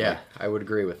point. I would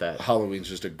agree with that. Halloween's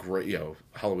just a great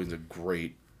Halloween's a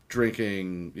great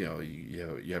drinking.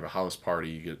 You have a house party,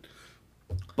 you get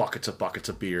buckets of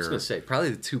beer. I was gonna say probably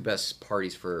the two best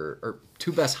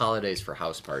holidays for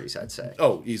house parties. I'd say.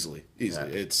 Oh, easily. Yeah.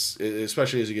 It's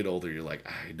especially as you get older, you're like,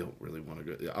 I don't really want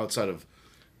to go outside of,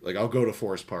 like, I'll go to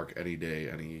Forest Park any day,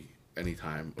 any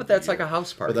time. But that's like a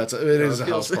house party. But it is a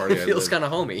house party. It feels kind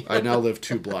of homey. I now live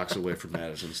 2 blocks away from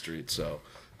Madison Street, so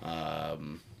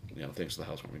thanks to the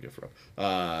housewarming gift wrap.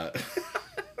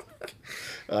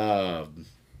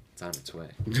 It's on its way.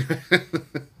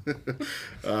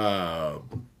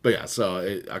 But yeah,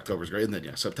 so October's great, and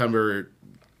then September,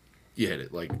 you hit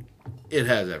it. Like, it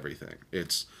has everything.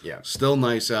 It's still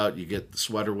nice out. You get the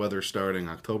sweater weather starting.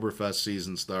 Oktoberfest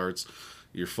season starts.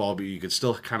 Your fall beer, you could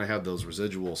still kind of have those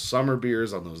residual summer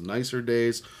beers on those nicer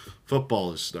days.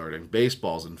 Football is starting.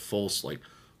 Baseball's in full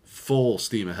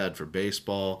steam ahead for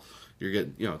baseball. You're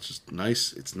getting, it's just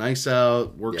nice. It's nice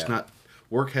out.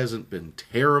 Work hasn't been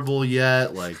terrible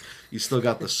yet. Like, you still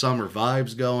got the summer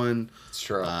vibes going. It's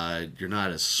true. You're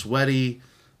not as sweaty.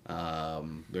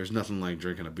 There's nothing like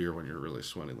drinking a beer when you're really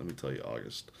sweaty. Let me tell you,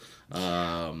 August.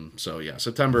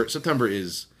 September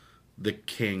is the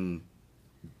king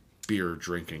beer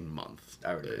drinking month.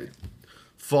 I would agree.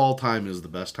 Fall time is the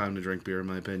best time to drink beer, in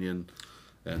my opinion.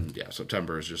 And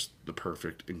September is just the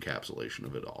perfect encapsulation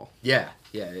of it all. Yeah.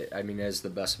 I mean, it's the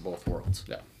best of both worlds.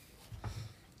 Yeah.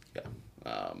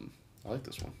 I like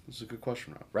this one. This is a good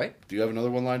question, Rob. Right? Do you have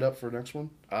another one lined up for next one?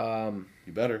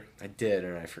 You better. I did,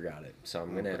 and I forgot it. So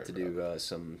I'm going to have to do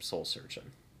some soul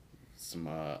searching. Some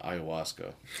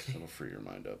ayahuasca. That'll free your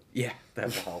mind up. Yeah, that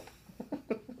will help.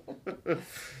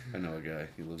 I know a guy.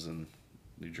 He lives in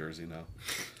New Jersey now.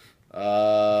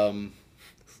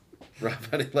 Rob,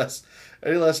 any last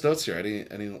notes here?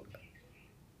 Any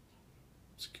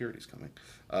security's coming.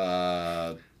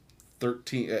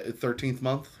 13th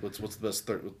month. What's the best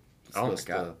my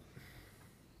God.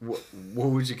 What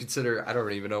would you consider? I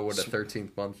don't even know what a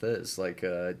 13th month is. Like,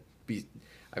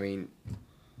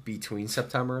 between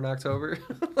September and October.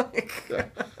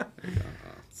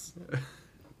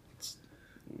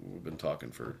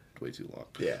 talking for way too long.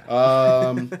 Yeah.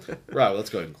 Right, let's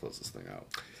go ahead and close this thing out.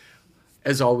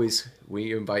 As always,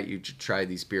 we invite you to try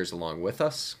these beers along with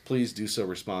us. Please do so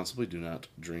responsibly. Do not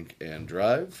drink and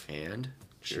drive. And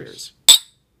cheers.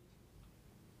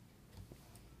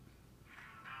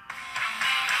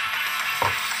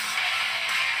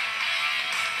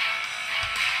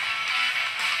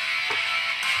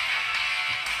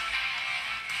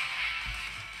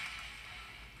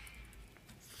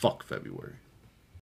 Fuck February.